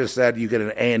what I just said, you get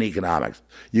an A in economics.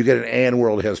 You get an A in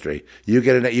world history.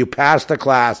 You pass the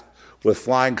class with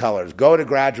flying colors. Go to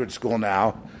graduate school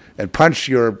now and punch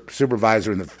your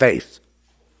supervisor in the face.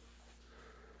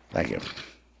 Thank you.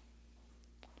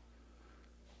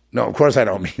 No, of course I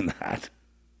don't mean that.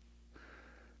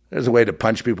 There's a way to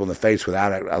punch people in the face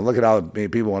without it. Look at all the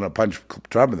people want to punch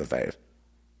Trump in the face.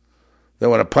 They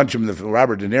want to punch him in the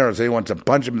Robert De Niro says he wants to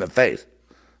punch him in the face.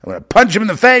 I'm going to punch him in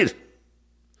the face.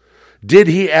 Did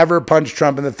he ever punch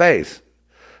Trump in the face?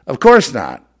 Of course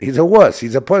not. He's a wuss.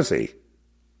 He's a pussy.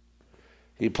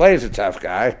 He plays a tough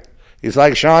guy. He's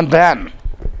like Sean Penn.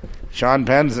 Sean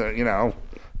Penn's,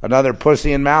 another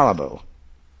pussy in Malibu.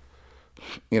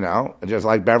 Just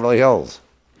like Beverly Hills.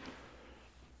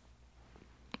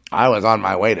 I was on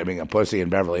my way to being a pussy in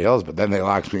Beverly Hills, but then they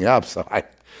locked me up, so I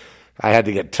had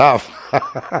to get tough.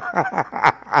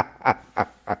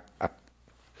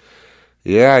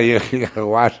 Yeah, you gotta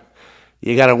watch.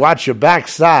 You gotta watch your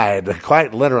backside,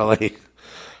 quite literally.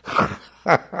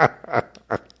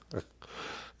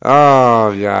 Oh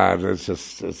God,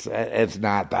 it's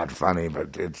not that funny,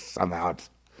 but it's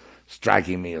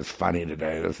striking me as funny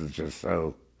today. This is just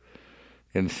so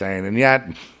insane, and yet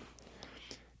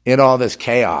in all this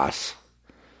chaos,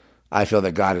 I feel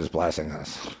that God is blessing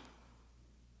us.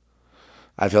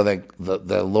 I feel that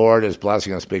the Lord is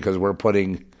blessing us because we're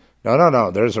putting.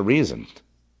 No. There's a reason.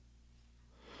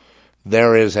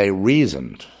 There is a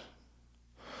reason.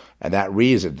 And that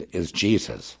reason is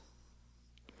Jesus.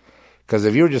 Because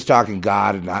if you were just talking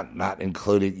God and not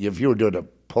including, if you were doing a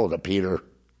pull a Peter,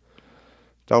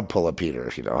 don't pull a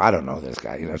Peter, I don't know this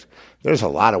guy. There's a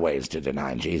lot of ways to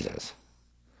deny Jesus.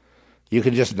 You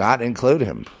can just not include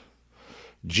him.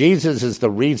 Jesus is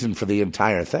the reason for the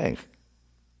entire thing.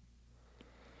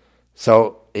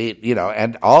 So,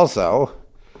 and also,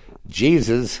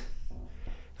 Jesus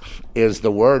is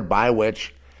the word by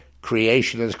which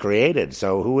creation is created.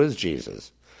 So who is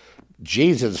Jesus?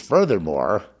 Jesus,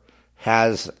 furthermore,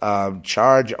 has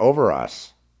charge over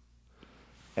us.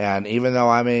 And even though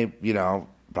I may, he's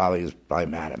probably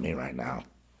mad at me right now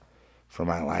for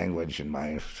my language and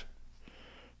my,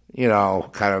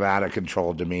 kind of out of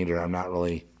control demeanor. I'm not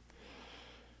really,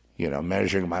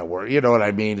 measuring my word. You know what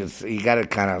I mean? You got to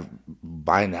kind of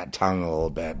bind that tongue a little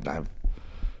bit. And I've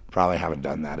probably haven't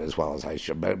done that as well as I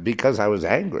should, but because I was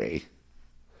angry.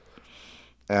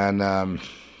 And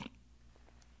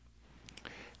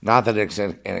not that it's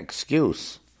an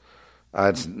excuse.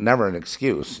 It's never an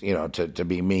excuse, to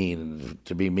be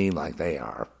mean like they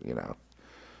are,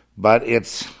 But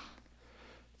it's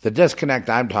The disconnect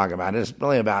I'm talking about is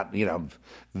really about,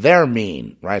 they're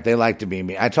mean, right? They like to be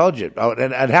mean. I told you. Oh,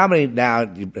 and how many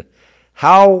now,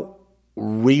 how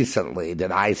recently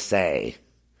did I say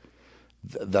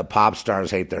the pop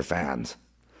stars hate their fans?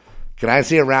 Can I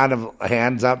see a round of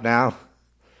hands up now?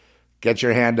 Get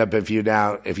your hand up if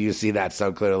you see that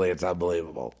so clearly, it's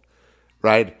unbelievable,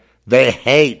 right? They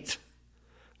hate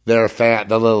the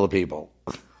little people.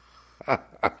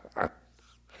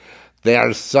 They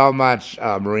are so much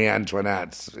Marie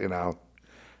Antoinette's, Do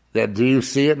you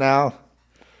see it now?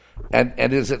 And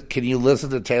can you listen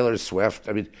to Taylor Swift?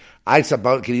 I mean, I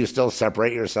suppose, can you still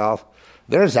separate yourself?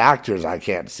 There's actors I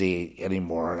can't see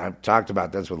anymore, and I've talked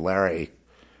about this with Larry,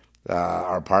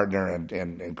 our partner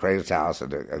in Crazed House,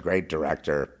 and a great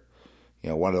director,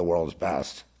 one of the world's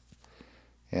best.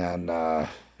 And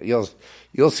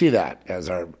you'll see that as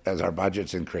our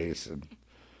budgets increase and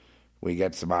we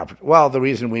get some the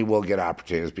reason we will get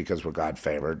opportunities is because we're God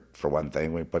favored. For one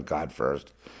thing, we put God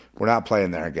first. We're not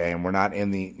playing their game. We're not in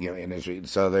the industry,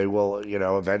 so they will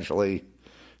eventually.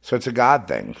 So it's a God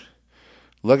thing.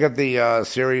 Look at the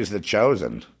series The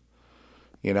Chosen.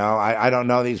 I don't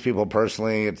know these people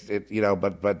personally.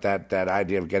 But that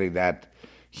idea of getting that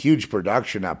huge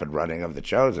production up and running of The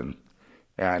Chosen,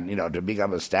 and to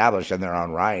become established in their own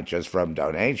right just from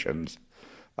donations,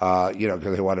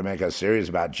 because they want to make a series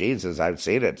about Jesus. I've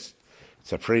seen it.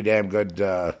 It's a pretty damn good,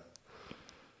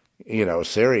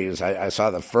 series. I saw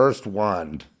the first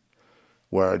one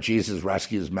where Jesus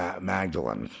rescues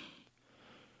Magdalene.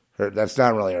 That's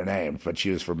not really her name, but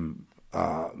she was from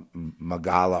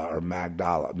Magdala,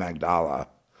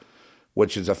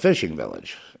 which is a fishing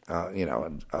village,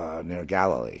 near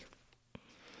Galilee.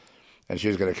 And she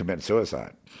was going to commit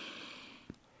suicide.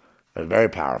 It was very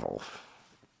powerful.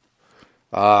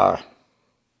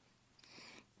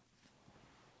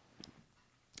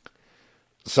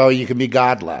 So you can be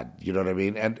God-led, you know what I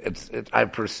mean? And I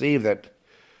perceive that,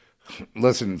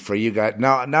 listen, for you guys,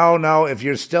 no, if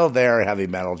you're still there, heavy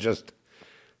metal, just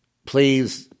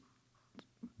please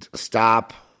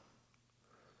stop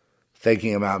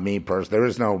thinking about me personally. There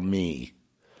is no me.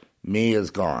 Me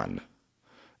is gone.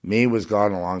 Me was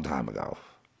gone a long time ago.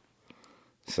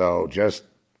 So just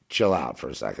chill out for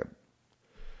a second.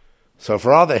 So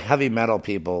for all the heavy metal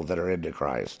people that are into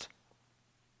Christ,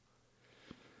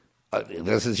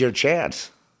 this is your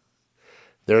chance.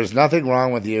 There's nothing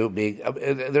wrong with you being.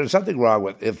 There's something wrong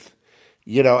with if,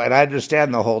 and I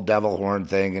understand the whole devil horn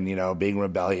thing and being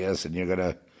rebellious and you're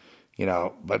gonna,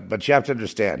 but you have to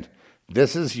understand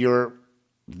this is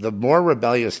the more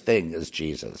rebellious thing is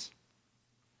Jesus.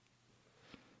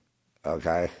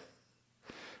 Okay,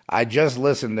 I just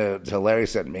listened to Larry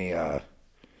sent me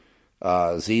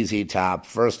ZZ Top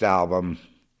first album.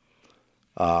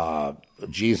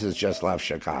 Jesus Just Left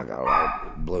Chicago,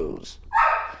 right? Blues.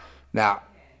 Now,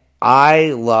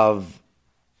 I love,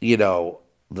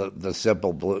 the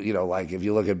simple blues. Like if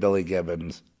you look at Billy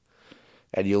Gibbons,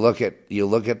 and you look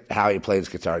at how he plays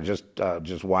guitar.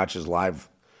 Just watch his live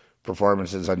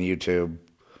performances on YouTube,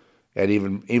 and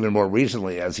even more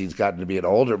recently, as he's gotten to be an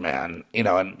older man,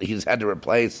 and he's had to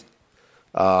replace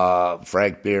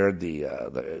Frank Beard,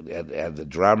 the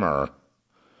drummer.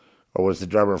 Or was the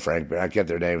drummer Frank Beard? I get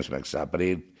their names mixed up. But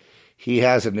he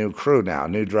has a new crew now,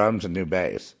 new drums and new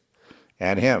bass.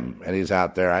 And him. And he's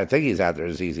out there. I think he's out there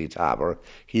as ZZ Top. Or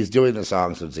he's doing the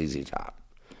songs with ZZ Top.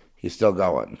 He's still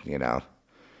going,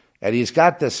 And he's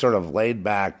got this sort of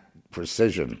laid-back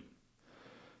precision,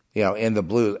 in the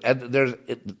blues. And the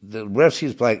riffs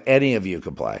he's playing, any of you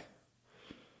can play.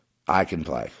 I can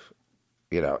play.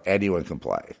 Anyone can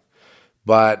play.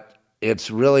 But it's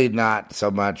really not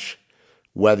so much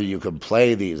whether you can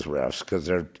play these riffs, because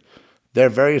they're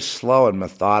very slow and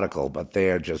methodical, but they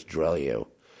are just drill you,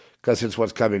 because it's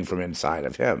what's coming from inside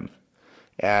of him.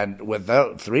 And with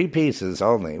the three pieces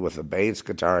only, with the bass,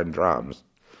 guitar, and drums,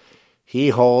 he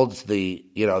holds the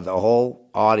whole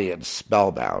audience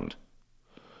spellbound,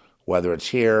 whether it's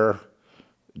here,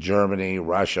 Germany,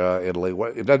 Russia, Italy,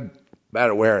 it doesn't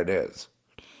matter where it is.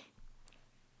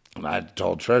 And I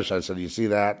told Trish, I said, you see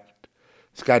that?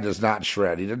 This guy does not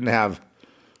shred. He didn't have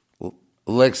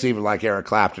licks even like Eric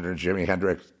Clapton or Jimi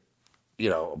Hendrix,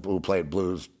 who played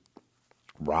blues,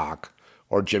 rock,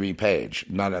 or Jimmy Page.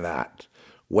 None of that.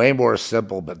 Way more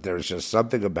simple, but there's just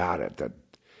something about it that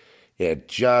it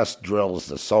just drills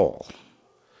the soul.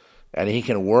 And he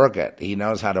can work it. He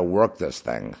knows how to work this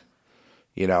thing,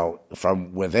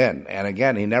 from within. And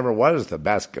again, he never was the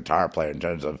best guitar player in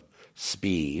terms of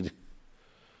speed.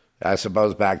 I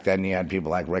suppose back then you had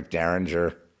people like Rick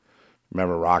Derringer.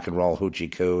 Remember Rock and Roll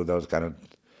Hoochie Coo, those kind of,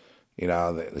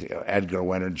 Edgar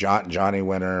Winter, Johnny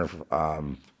Winter,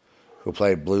 who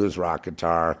played blues rock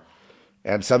guitar.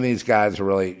 And some of these guys are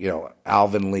really,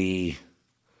 Alvin Lee.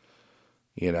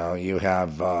 You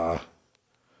have,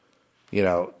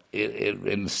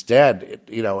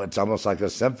 it's almost like a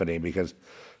symphony because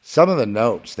some of the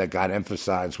notes that got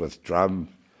emphasized with drum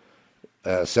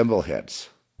cymbal hits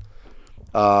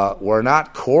were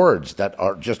not chords that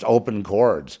are just open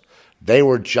chords. They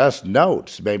were just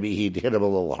notes. Maybe he'd hit them a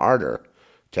little harder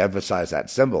to emphasize that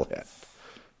cymbal hit.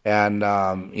 And,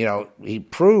 he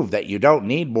proved that you don't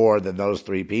need more than those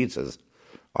three pieces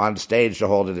on stage to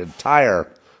hold an entire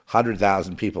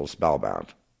 100,000 people spellbound,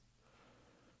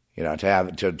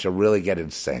 to really get in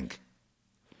sync.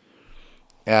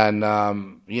 And,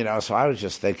 so I was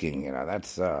just thinking,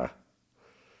 that's,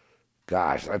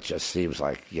 gosh, that just seems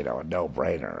like, a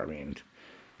no-brainer. I mean,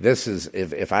 this is,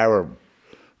 if I were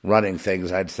running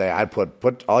things, I'd say I'd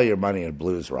put all your money in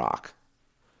blues rock.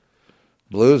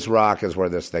 Blues rock is where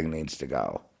this thing needs to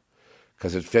go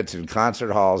because it fits in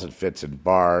concert halls, it fits in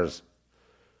bars,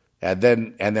 and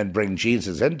then bring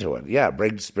Jesus into it. Yeah,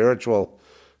 bring spiritual,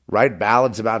 write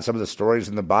ballads about some of the stories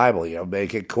in the Bible.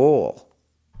 Make it cool,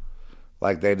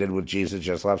 like they did with Jesus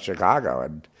Just Left Chicago,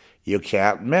 and you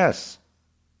can't miss.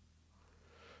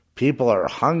 People are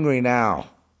hungry now.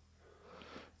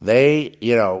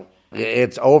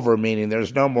 It's over, meaning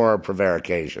there's no more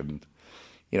prevarication.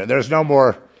 There's no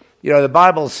more. The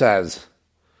Bible says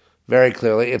very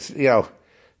clearly, it's,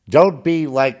 don't be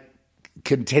like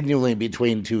continually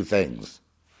between two things.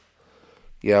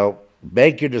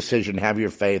 Make your decision, have your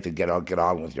faith, and get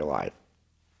on with your life.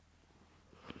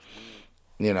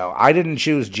 I didn't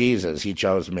choose Jesus, he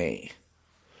chose me.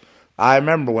 I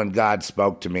remember when God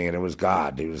spoke to me, and it was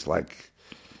God. He was like,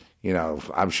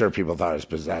 I'm sure people thought I was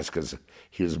possessed because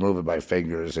he was moving my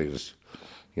fingers. He was,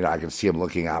 I could see him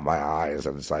looking out my eyes,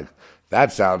 and it's like,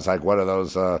 that sounds like one of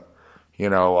those,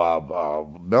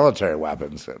 military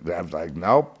weapons. I was like,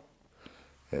 nope.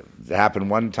 It happened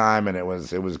one time, and it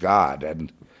was God.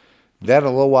 And then a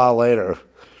little while later,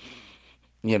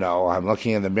 I'm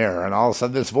looking in the mirror, and all of a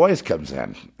sudden this voice comes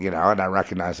in, and I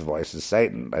recognize the voice as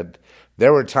Satan. But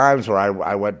there were times where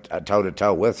I went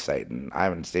toe-to-toe with Satan. I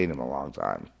haven't seen him in a long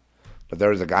time. But there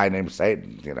was a guy named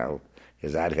Satan,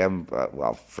 Is that him?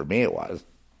 Well, for me it was.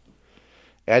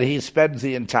 And he spends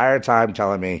the entire time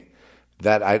telling me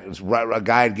that a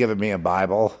guy had given me a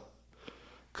Bible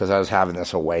because I was having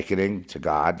this awakening to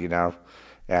God, and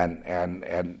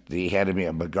he handed me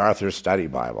a MacArthur Study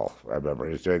Bible. I remember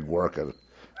he was doing work on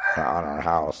our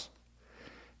house.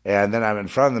 And then I'm in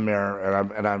front of the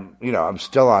mirror, and I'm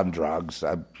still on drugs.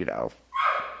 I'm,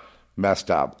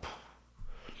 messed up.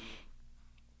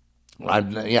 I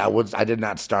did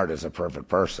not start as a perfect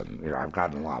person. I've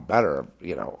gotten a lot better,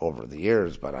 over the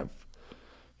years, but I've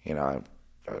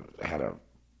had a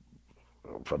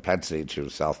propensity to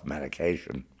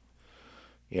self-medication.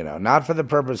 Not for the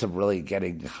purpose of really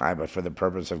getting high, but for the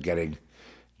purpose of getting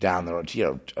down the road.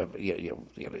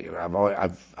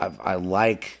 I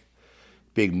like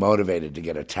being motivated to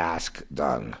get a task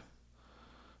done,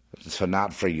 so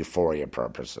not for euphoria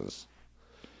purposes.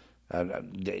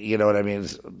 You know what I mean?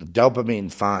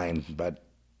 Dopamine, fine, but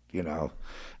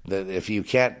if you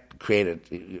can't create it,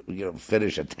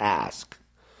 finish a task,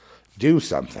 do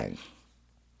something,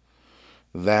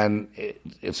 then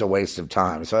it's a waste of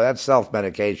time. So that's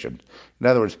self-medication. In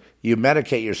other words, you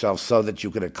medicate yourself so that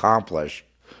you can accomplish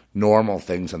normal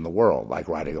things in the world, like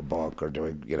writing a book or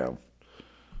doing,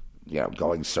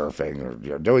 going surfing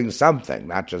or doing something,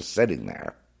 not just sitting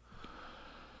there.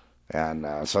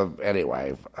 And so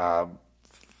anyway,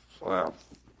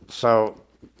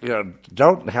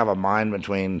 don't have a mind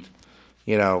between,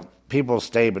 people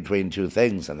stay between two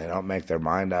things and they don't make their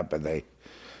mind up, and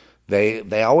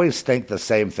they always think the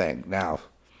same thing. Now,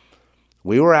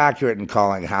 we were accurate in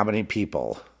calling how many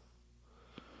people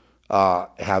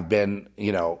have been,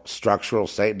 structural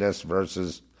Satanists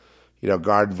versus,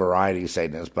 garden variety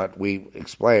Satanists, but we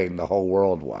explained the whole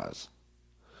world was.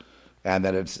 And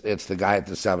that it's the guy at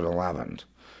the 7-Eleven.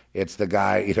 It's the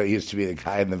guy, it used to be the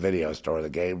guy in the video store, the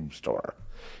game store.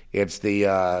 It's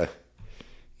the,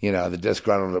 the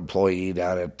disgruntled employee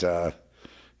down at, at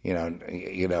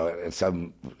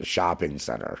some shopping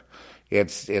center.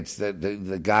 It's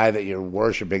the guy that you're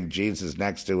worshiping Jesus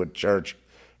next to at church,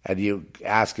 and you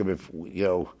ask him if,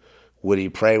 would he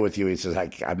pray with you? He says,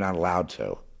 I'm not allowed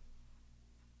to.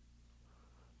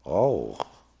 Oh.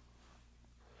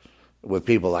 With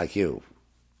people like you.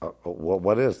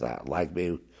 What is that? Like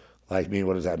me,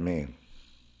 what does that mean?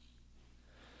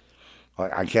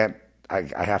 I can't,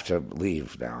 I have to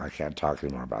leave now. I can't talk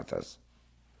anymore about this.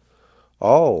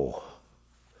 Oh.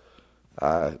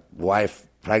 Wife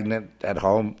pregnant at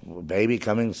home, baby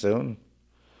coming soon,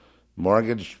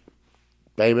 mortgage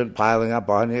payment piling up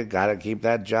on you, got to keep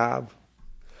that job.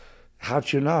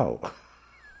 How'd you know?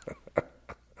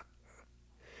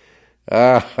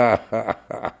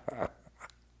 I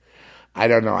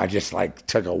don't know. I just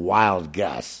took a wild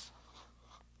guess.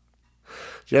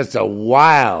 Just a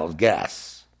wild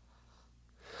guess.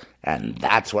 And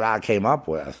that's what I came up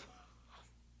with.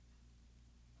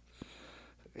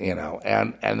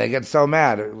 And they get so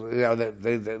mad.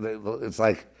 They it's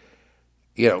like,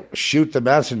 shoot the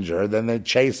messenger, then they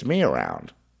chase me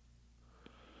around.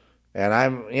 And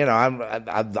I'm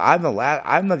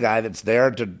the guy that's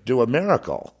there to do a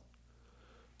miracle,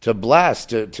 to bless,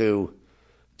 to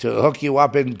hook you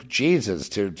up in Jesus,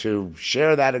 to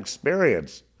share that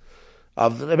experience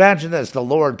of, imagine this, the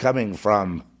Lord coming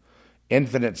from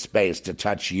infinite space to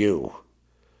touch you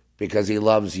because he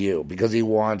loves you, because he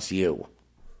wants you.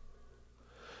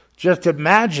 Just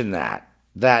imagine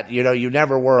that you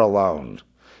never were alone.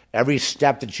 Every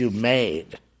step that you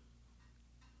made,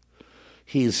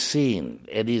 he's seen,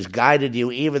 and he's guided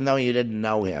you even though you didn't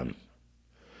know him,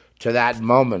 to that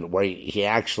moment where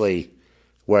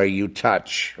where you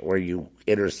touch, where you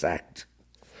intersect,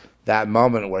 that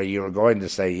moment where you are going to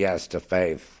say yes to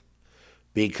faith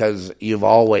because you've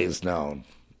always known.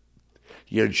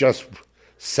 You're just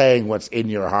saying what's in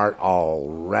your heart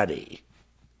already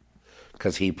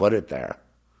because he put it there.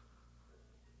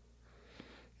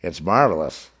 It's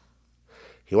marvelous.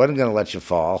 He wasn't going to let you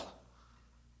fall.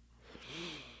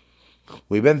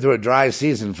 We've been through a dry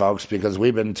season, folks, because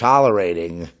we've been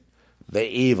tolerating the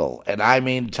evil. And I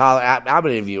mean, how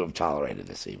many of you have tolerated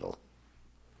this evil?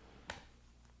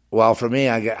 Well, for me,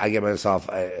 I give myself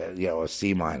a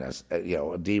C minus,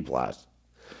 a D plus.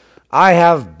 I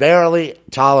have barely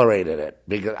tolerated it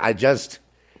because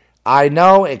I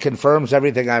know it confirms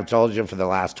everything I've told you for the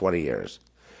last 20 years.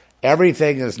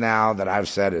 Everything is now that I've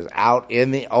said is out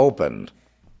in the open.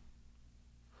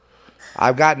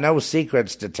 I've got no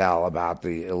secrets to tell about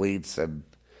the elites, and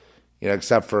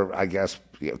except for, I guess,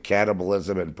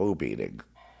 cannibalism and poop eating.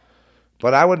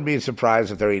 But I wouldn't be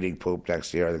surprised if they're eating poop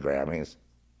next year at the Grammys.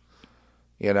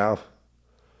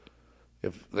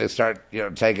 If they start,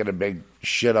 taking a big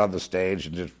shit on the stage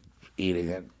and just eating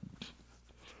it,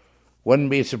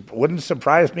 wouldn't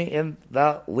surprise me in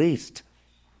the least.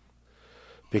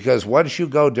 Because once you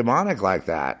go demonic like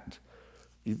that,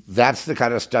 that's the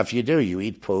kind of stuff you do. You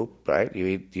eat poop, right?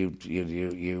 You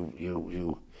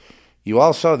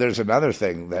also, there's another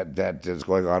thing that is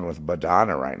going on with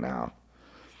Madonna right now.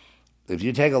 If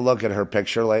you take a look at her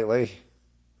picture lately,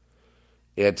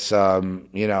 it's I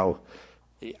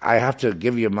have to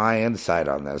give you my insight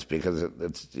on this because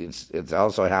it's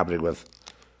also happening with.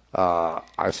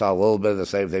 I saw a little bit of the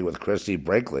same thing with Christy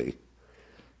Brinkley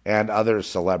and other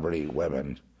celebrity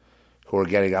women who are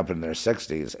getting up in their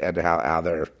 60s and how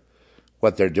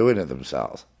what they're doing to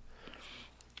themselves.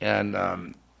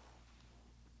 And,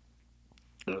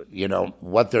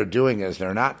 what they're doing is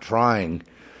they're not trying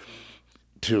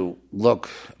to look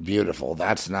beautiful.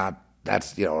 Or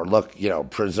look,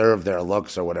 preserve their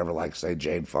looks or whatever, like, say,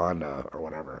 Jane Fonda or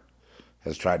whatever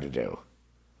has tried to do.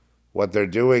 What they're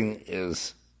doing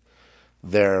is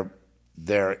they're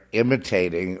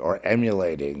imitating or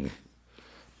emulating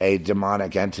a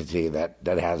demonic entity that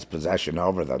has possession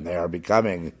over them. They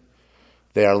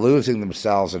are losing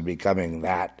themselves and becoming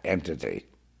that entity.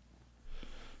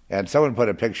 And someone put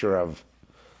a picture of,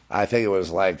 I think it was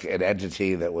like an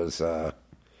entity that was, I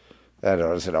don't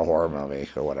know, it was in a horror movie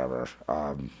or whatever.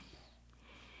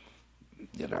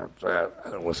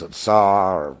 Was it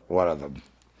Saw or one of them?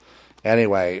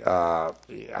 Anyway, I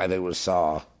think it was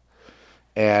Saw.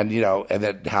 And, and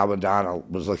then how Madonna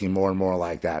was looking more and more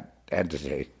like that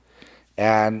entity.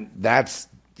 And that's,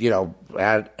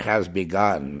 has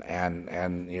begun.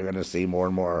 And you're going to see more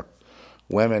and more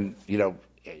women,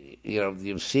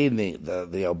 you've seen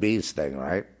the obese thing,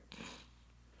 right?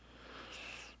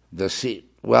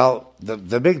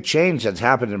 The big change that's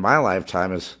happened in my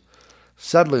lifetime is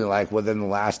suddenly, like within the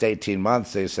last 18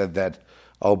 months, they said that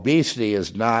obesity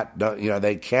is not,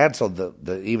 they canceled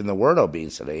even the word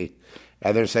obesity.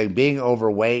 And they're saying being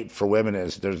overweight for women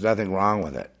there's nothing wrong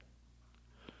with it.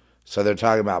 So they're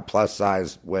talking about plus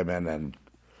size women and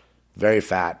very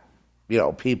fat,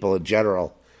 people in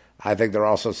general. I think they're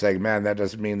also saying, man, that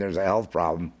doesn't mean there's a health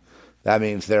problem. That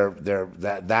means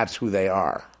that's who they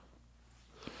are.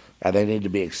 And they need to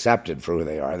be accepted for who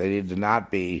they are. They need to not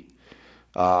be,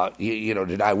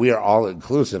 denied. We are all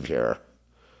inclusive here,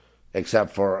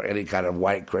 except for any kind of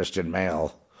white Christian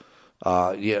male.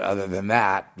 Other than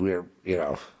that, we're,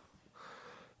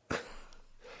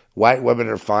 white women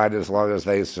are fine as long as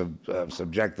they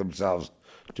subject themselves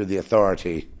to the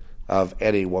authority of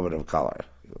any woman of color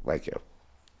like you.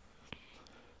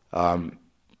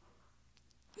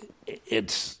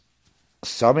 It's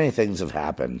so many things have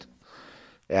happened,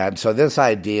 and so this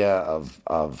idea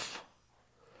of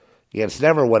it's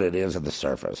never what it is at the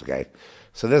surface. Okay,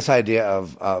 so this idea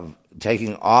of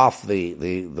taking off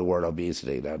the word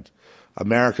obesity, that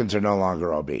Americans are no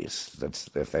longer obese. That's,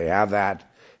 if they have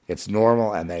that, it's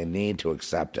normal, and they need to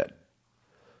accept it.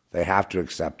 They have to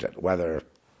accept it, whether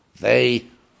they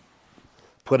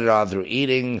put it on through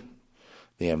eating,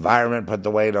 the environment put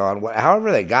the weight on,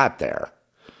 however they got there.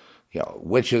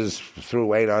 Witches threw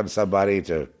weight on somebody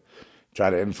to try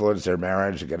to influence their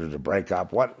marriage, to get them to break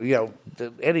up.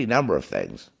 Any number of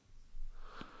things.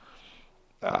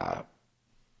 Now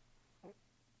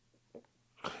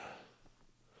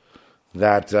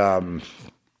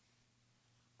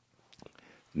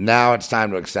it's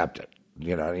time to accept it.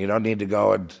 You don't need to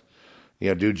go and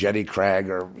do Jenny Craig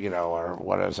or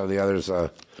what are some of the others,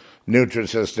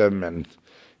 Nutrisystem, and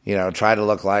try to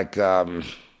look like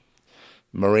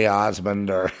Marie Osmond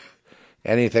or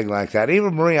anything like that.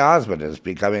 Even Marie Osmond is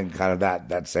becoming kind of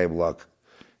that same look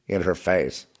in her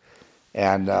face.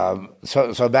 And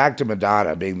so back to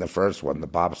Madonna being the first one, the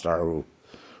pop star who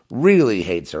really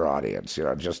hates her audience,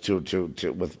 just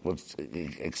with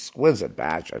exquisite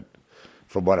passion,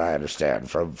 from what I understand,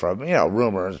 from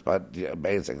rumors, but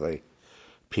basically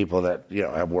people that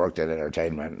have worked in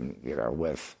entertainment, and,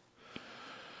 with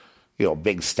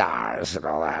big stars and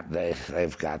all that.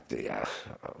 They've got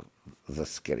the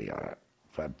skinny on it,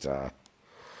 but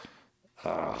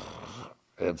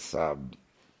it's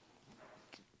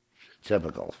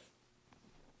typical.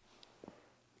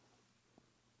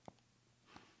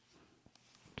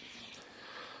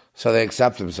 So they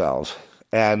accept themselves,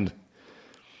 and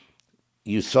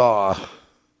you saw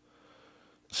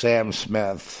Sam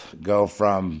Smith go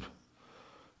from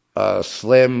a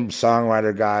slim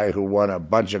songwriter guy who won a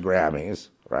bunch of Grammys,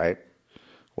 right,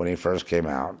 when he first came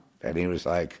out, and he was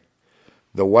like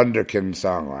the wonderkind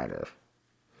songwriter.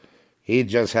 He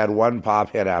just had one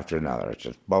pop hit after another,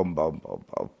 just boom, boom, boom,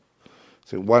 boom.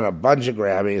 So he won a bunch of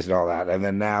Grammys and all that, and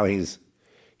then now he's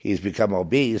become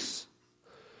obese.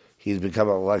 He's become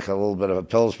like a little bit of a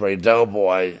Pillsbury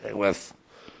Doughboy with,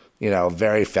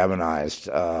 very feminized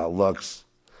looks.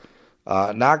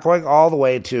 Not going all the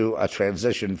way to a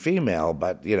transition female,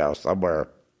 but, somewhere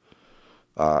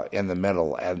in the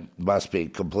middle, and must be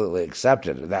completely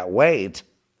accepted. And that weight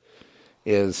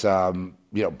is,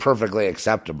 perfectly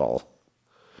acceptable,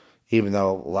 even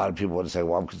though a lot of people would say,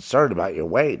 well, I'm concerned about your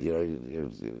weight. You're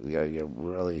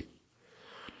really,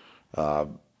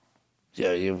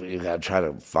 you got to try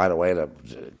to find a way to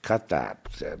cut that.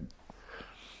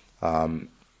 And,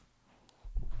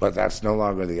 but that's no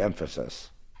longer the emphasis.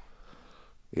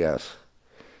 Yes.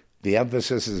 The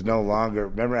emphasis is no longer,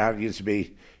 remember how it used to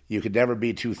be, you could never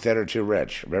be too thin or too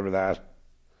rich. Remember that?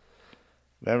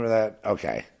 Remember that?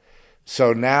 Okay.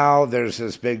 So now there's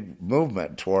this big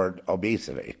movement toward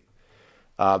obesity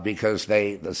because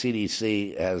the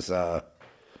CDC has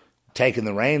taken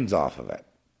the reins off of it.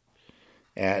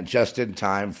 And just in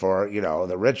time for,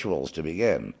 the rituals to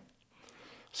begin.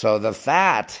 So the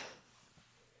fat,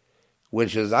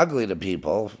 which is ugly to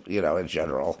people, in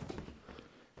general,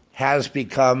 has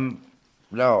become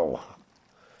a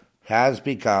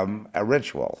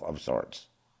ritual of sorts.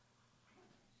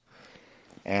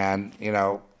 And, in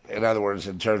other words,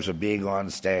 in terms of being on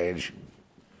stage,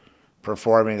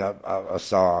 performing a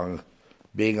song,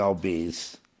 being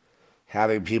obese,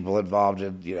 having people involved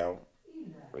in,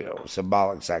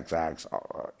 symbolic sex acts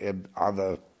on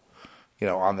the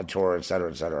tour, et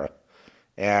cetera,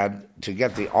 and to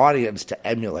get the audience to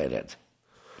emulate it,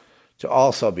 to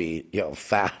also be,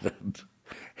 fat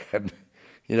and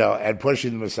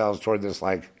pushing themselves toward this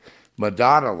like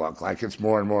Madonna look, like it's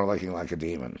more and more looking like a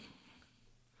demon.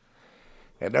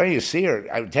 And now you see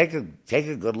her. Take a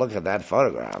good look at that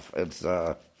photograph. It's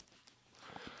the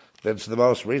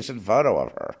most recent photo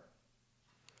of her.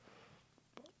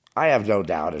 I have no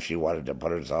doubt if she wanted to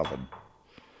put herself in,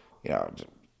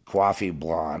 coffee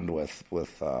blonde with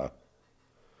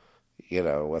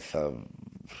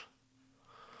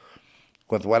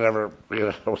whatever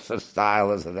the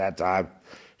style is at that time,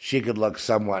 she could look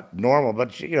somewhat normal.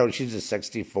 But she's a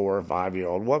 64 or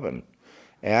 5-year-old woman,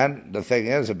 and the thing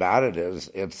is about it is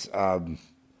it's her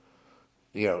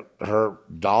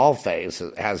doll face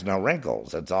has no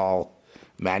wrinkles. It's all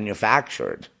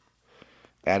manufactured.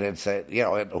 And it's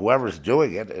whoever's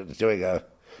doing it, it's doing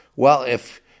well.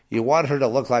 If you want her to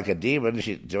look like a demon,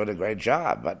 she's doing a great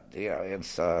job. But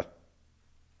it's out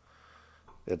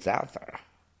there.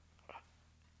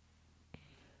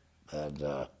 And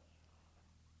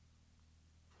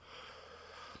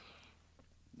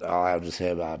all I have to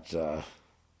say about the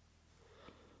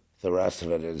rest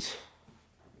of it is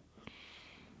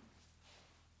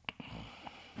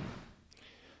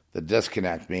the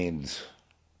disconnect means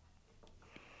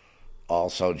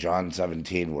also John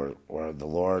 17, where the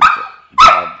Lord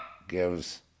God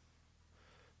gives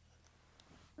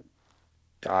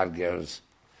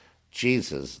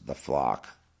Jesus the flock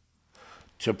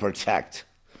to protect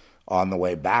on the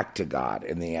way back to God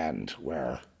in the end,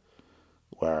 where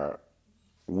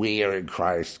we are in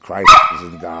Christ, Christ is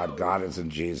in God, God is in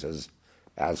Jesus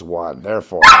as one.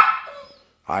 Therefore,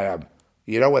 I am,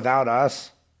 without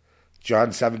us,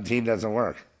 John 17 doesn't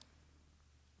work.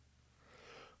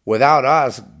 Without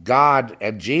us, God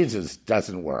and Jesus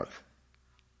doesn't work.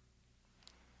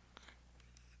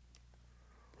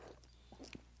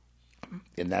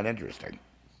 Isn't that interesting?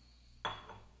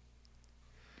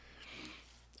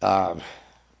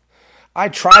 I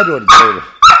try to include...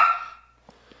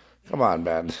 Come on,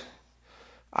 Ben.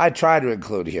 I try to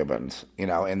include humans, in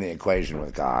the equation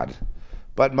with God.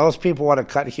 But most people want to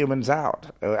cut humans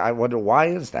out. I wonder, why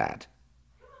is that?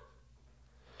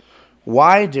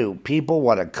 Why do people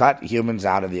want to cut humans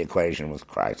out of the equation with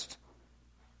Christ?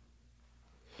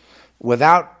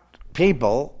 Without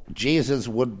people, Jesus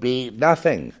would be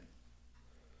nothing.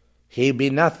 He'd be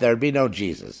nothing. There'd be no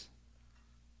Jesus.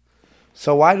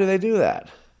 So why do they do that?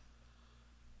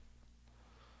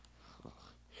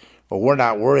 Well, we're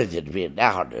not worthy to be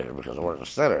down there because we're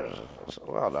sinners.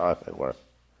 Well, no, I think we're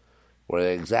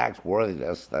the exact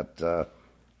worthiness that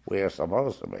we are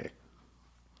supposed to be.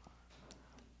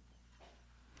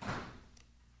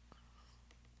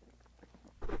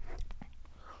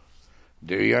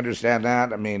 Do you understand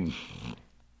that? I mean,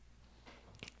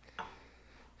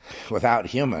 without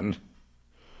human,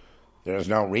 there's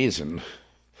no reason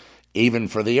even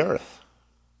for the earth.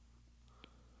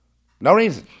 No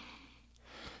reason.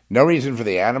 No reason for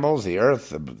the animals, the earth,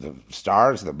 the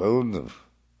stars, the moon,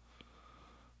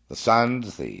 the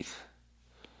suns,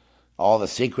 all the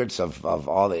secrets of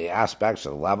all the aspects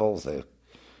of the levels,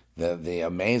 the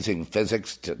amazing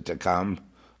physics to come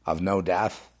of no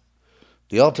death.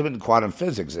 The ultimate in quantum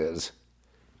physics is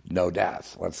no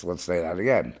death. Let's say that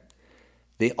again.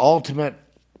 The ultimate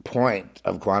point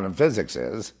of quantum physics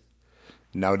is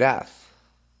no death.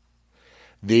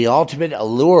 The ultimate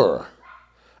allure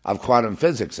of quantum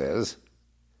physics is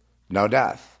no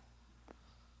death.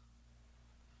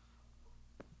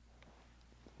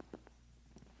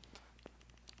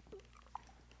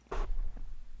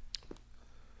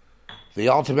 The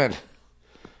ultimate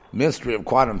mystery of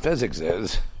quantum physics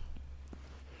is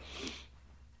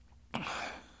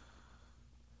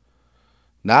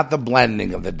not the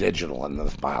blending of the digital and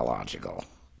the biological,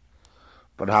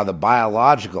 but how the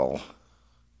biological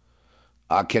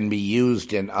can be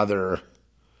used in other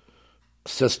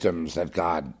systems that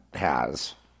God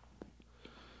has,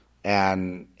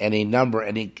 and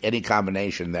any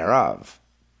combination thereof.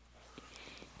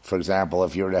 For example,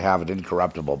 if you were to have an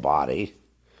incorruptible body,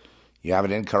 you have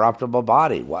an incorruptible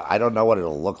body. Well, I don't know what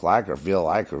it'll look like or feel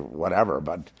like or whatever,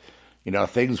 but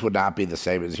things would not be the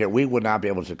same as here. We would not be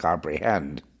able to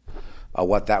comprehend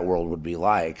what that world would be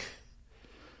like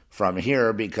from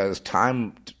here, because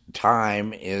time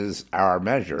is our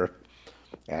measure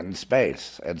and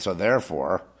space. And so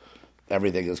therefore,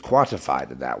 everything is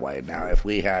quantified in that way. Now, if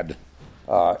we had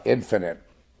infinite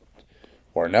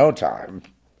or no time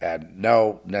and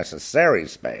no necessary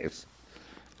space,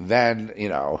 then,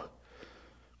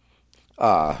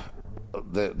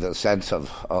 the sense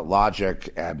of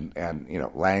logic and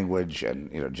language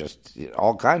and just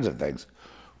all kinds of things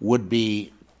would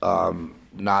be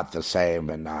not the same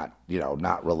and not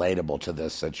relatable to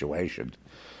this situation.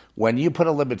 When you put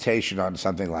a limitation on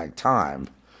something like time,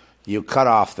 you cut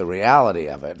off the reality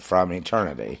of it from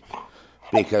eternity,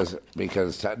 because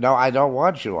no, I don't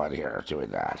want you on here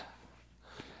doing that.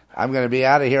 I'm going to be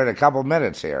out of here in a couple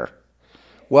minutes here.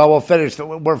 Well, we'll finish.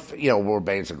 We're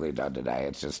basically done today.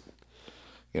 It's just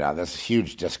this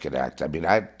huge disconnect. I mean,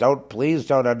 please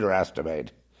don't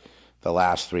underestimate the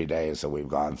last 3 days that we've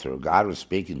gone through. God was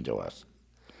speaking to us,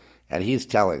 and He's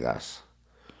telling us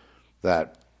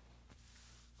that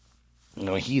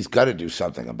He's got to do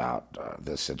something about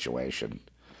this situation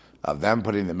of them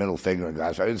putting the middle finger in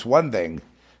God's face. It's one thing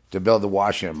to build the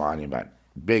Washington Monument,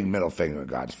 big middle finger in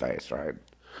God's face, right?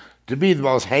 To be the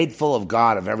most hateful of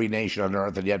God of every nation on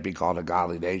earth and yet be called a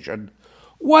godly nation.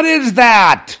 What is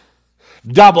that?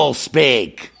 Double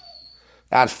speak.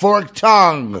 That forked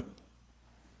tongue.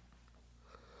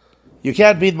 You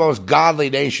can't be the most godly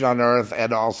nation on earth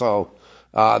and also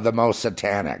the most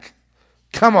satanic.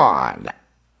 Come on.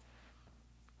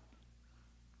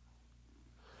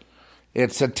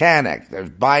 It's satanic. There's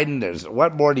Biden. There's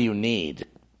what more do you need?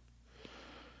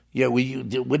 Yeah,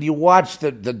 when you watch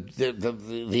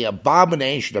the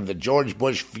abomination of the George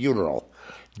Bush funeral,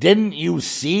 didn't you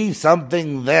see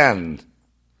something then?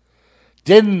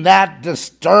 Didn't that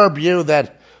disturb you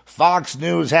that Fox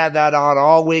News had that on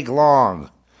all week long?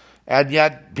 And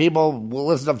yet people will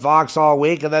listen to Fox all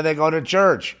week and then they go to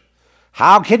church.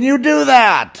 How can you do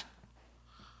that?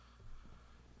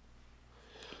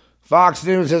 Fox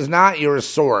News is not your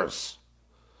source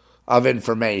of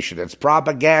information. It's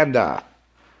propaganda.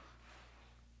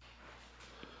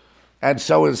 And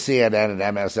so is CNN and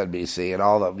MSNBC and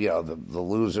all the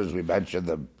losers we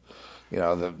mentioned.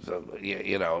 It's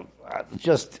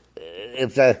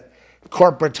a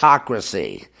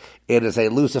corporatocracy. It is a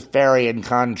Luciferian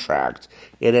contract.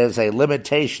 It is a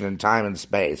limitation in time and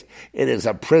space. It is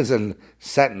a prison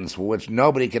sentence for which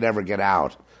nobody can ever get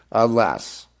out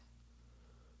unless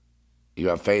you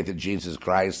have faith in Jesus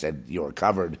Christ and you are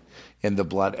covered in the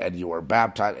blood and you are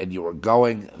baptized and you are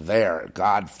going there,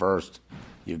 God first.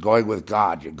 You're going with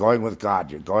God. You're going with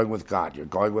God. You're going with God. You're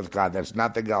going with God. There's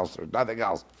nothing else. There's nothing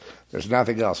else. There's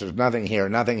nothing else. There's nothing here.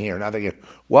 Nothing here. Nothing here.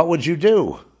 What would you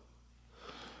do?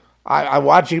 I'm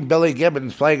watching Billy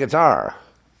Gibbons play guitar.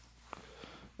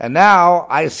 And now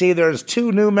I see there's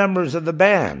 2 new members of the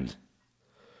band.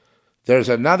 There's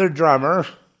another drummer,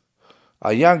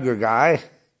 a younger guy,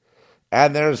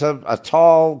 and there's a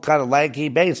tall, kind of lanky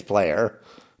bass player.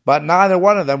 But neither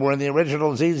one of them were in the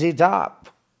original ZZ Top.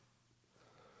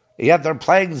 Yet they're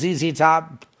playing ZZ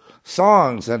Top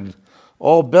songs, and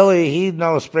old Billy, he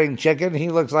knows spring chicken. He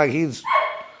looks like he's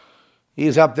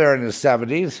up there in his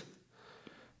 70s,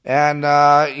 and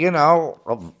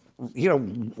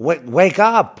wake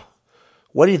up.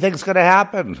 What do you think's going to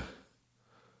happen?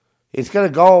 He's going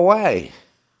to go away.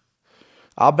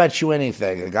 I'll bet you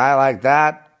anything. A guy like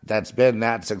that's been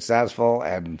that successful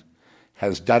and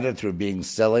has done it through being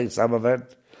silly. Some of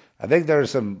it, I think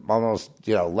there's some almost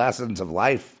lessons of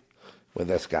life with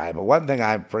this guy, but one thing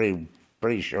I'm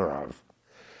pretty sure of,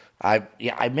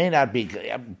 I may not be.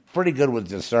 I'm pretty good with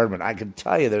discernment. I can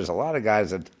tell you, there's a lot of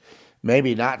guys that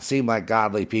maybe not seem like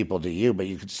godly people to you, but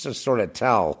you can just sort of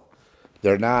tell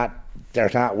they're not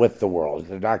with the world.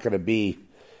 They're not going to be.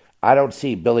 I don't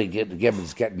see Billy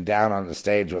Gibbons getting down on the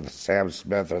stage with Sam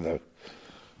Smith or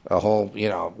the whole.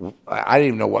 I don't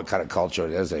even know what kind of culture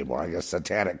it is anymore. I guess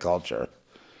satanic culture,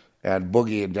 and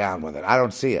boogieing down with it. I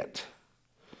don't see it.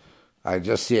 I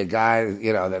just see a guy,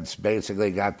 that's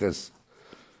basically got this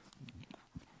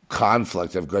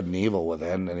conflict of good and evil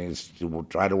within, and he's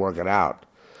trying to work it out.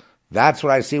 That's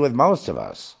what I see with most of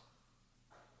us.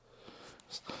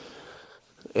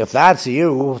 If that's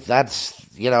you, that's,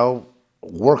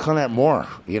 work on it more.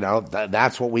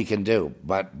 That's what we can do.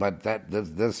 But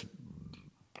this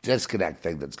disconnect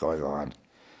thing that's going on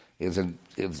is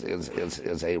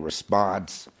a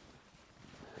response.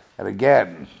 And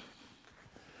again,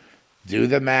 do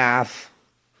the math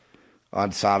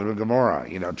on Sodom and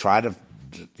Gomorrah. Try to,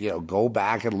 go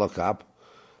back and look up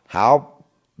how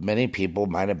many people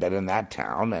might have been in that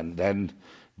town, and then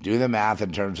do the math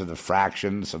in terms of the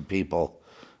fractions of people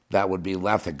that would be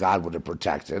left that God would have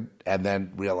protected, and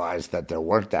then realize that there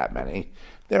weren't that many.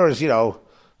 There was,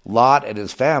 Lot and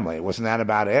his family. Wasn't that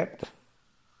about it?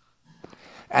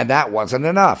 And that wasn't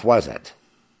enough, was it?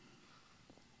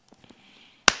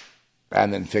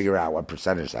 And then figure out what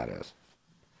percentage that is.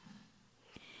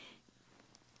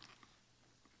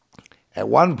 At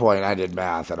one point, I did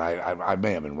math, and I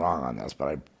may have been wrong on this,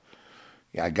 but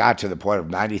I got to the point of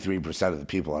 93% of the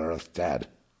people on Earth dead,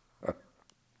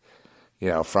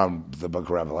 from the book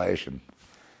of Revelation.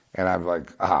 And I'm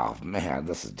like, oh, man,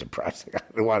 this is depressing. I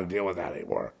don't want to deal with that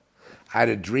anymore. I had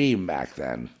a dream back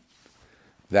then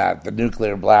that the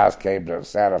nuclear blast came to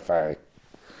Santa Fe.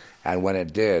 And when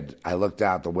it did, I looked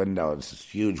out the window. It's this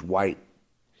huge white.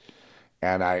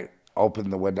 And I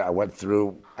opened the window. I went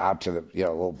through out to the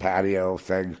little patio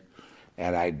thing.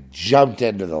 And I jumped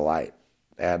into the light.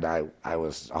 And I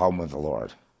was home with the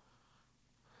Lord.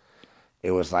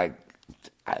 It was like,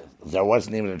 there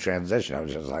wasn't even a transition. I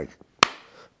was just like,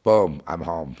 boom, I'm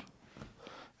home.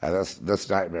 And this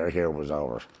nightmare here was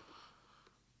over.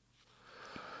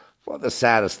 Well, the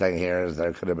saddest thing here is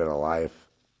there could have been a life.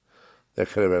 There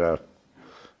could have been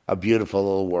a beautiful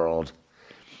little world.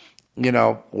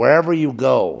 Wherever you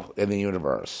go in the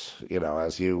universe,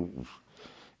 as you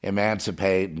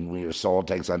emancipate and your soul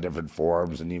takes on different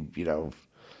forms and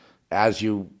as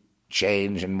you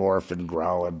change and morph and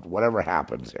grow and whatever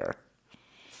happens here,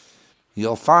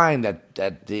 you'll find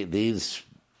that these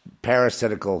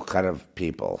parasitical kind of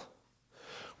people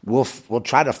will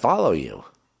try to follow you.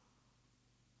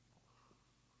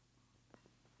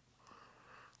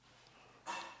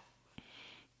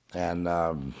 And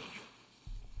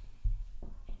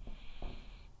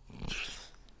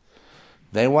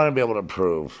they want to be able to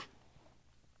prove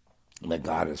that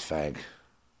God is fake,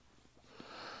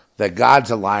 that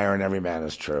God's a liar and every man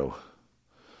is true.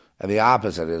 And the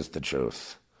opposite is the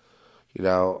truth.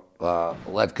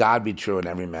 Let God be true and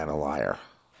every man a liar.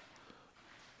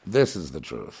 This is the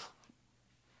truth.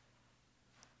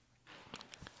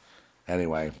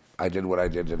 Anyway, I did what I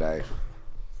did today.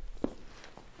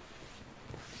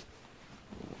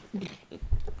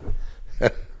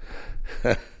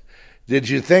 Did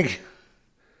you think...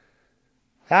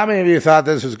 How many of you thought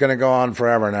this was going to go on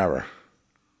forever and ever?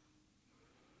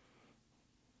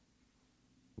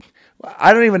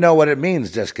 I don't even know what it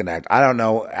means, disconnect. I don't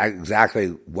know exactly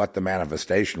what the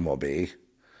manifestation will be.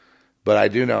 But I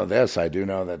do know this. I do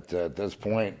know that at this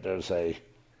point there's a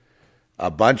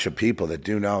bunch of people that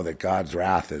do know that God's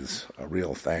wrath is a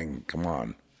real thing. Come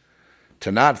on.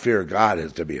 To not fear God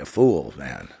is to be a fool,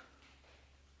 man.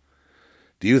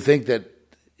 Do you think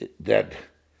that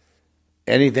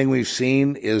anything we've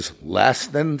seen is less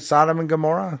than Sodom and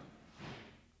Gomorrah?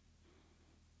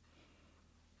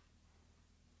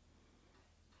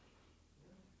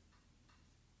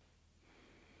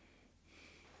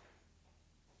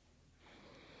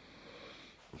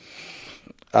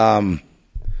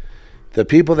 The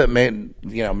people that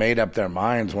made up their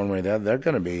minds one way or the other, they're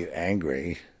going to be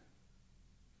angry.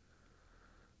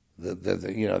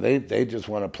 They just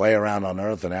want to play around on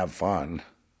earth and have fun.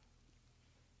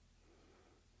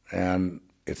 And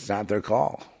it's not their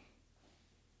call.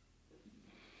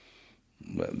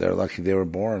 But they're lucky they were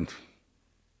born.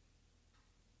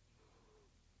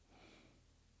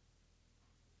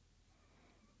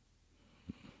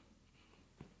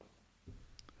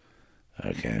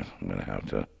 Okay, I'm going to have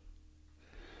to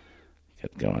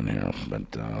get going here. But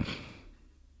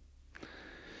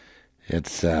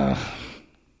it's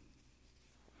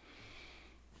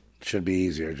should be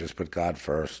easier. Just put God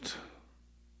first.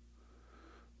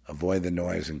 Avoid the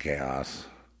noise and chaos.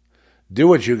 Do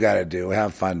what you got to do.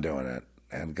 Have fun doing it.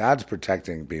 And God's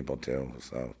protecting people too.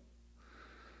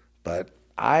 But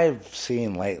I've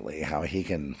seen lately how he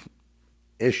can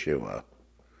issue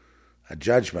a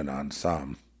judgment on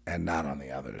some and not on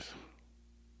the others.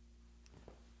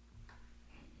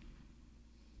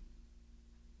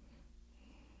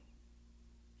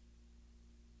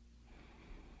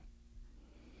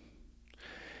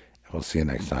 We'll see you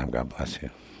next time. God bless you.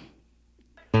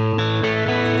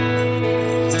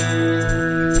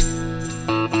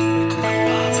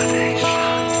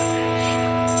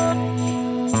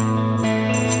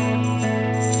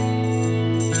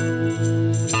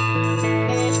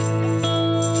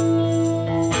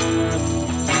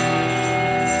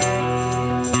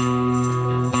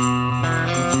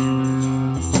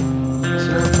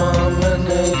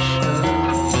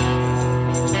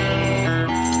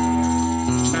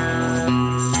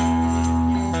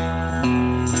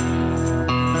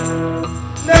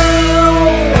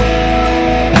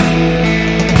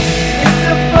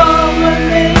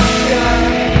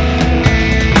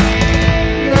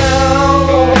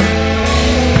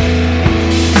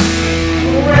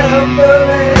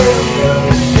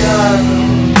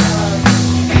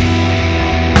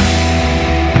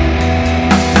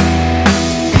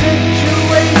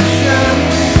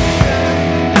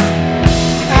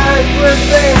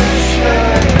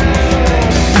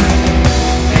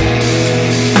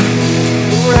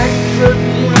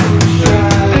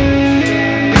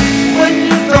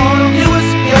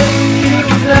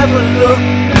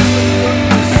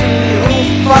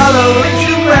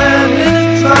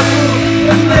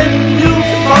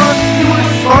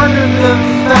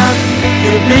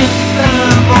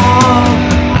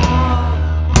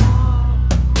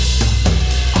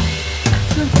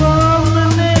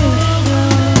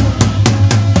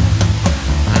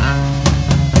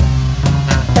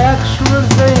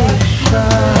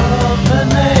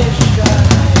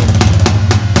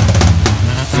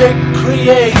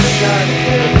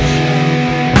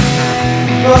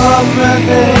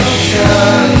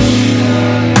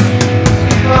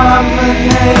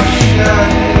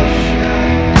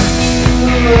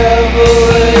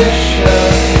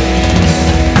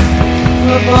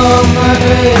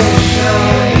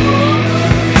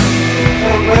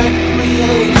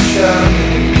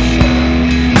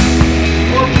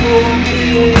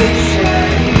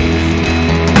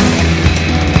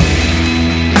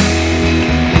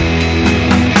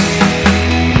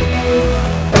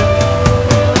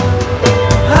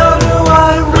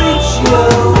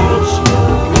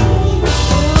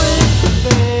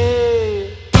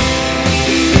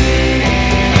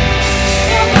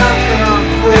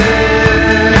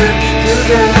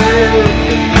 Today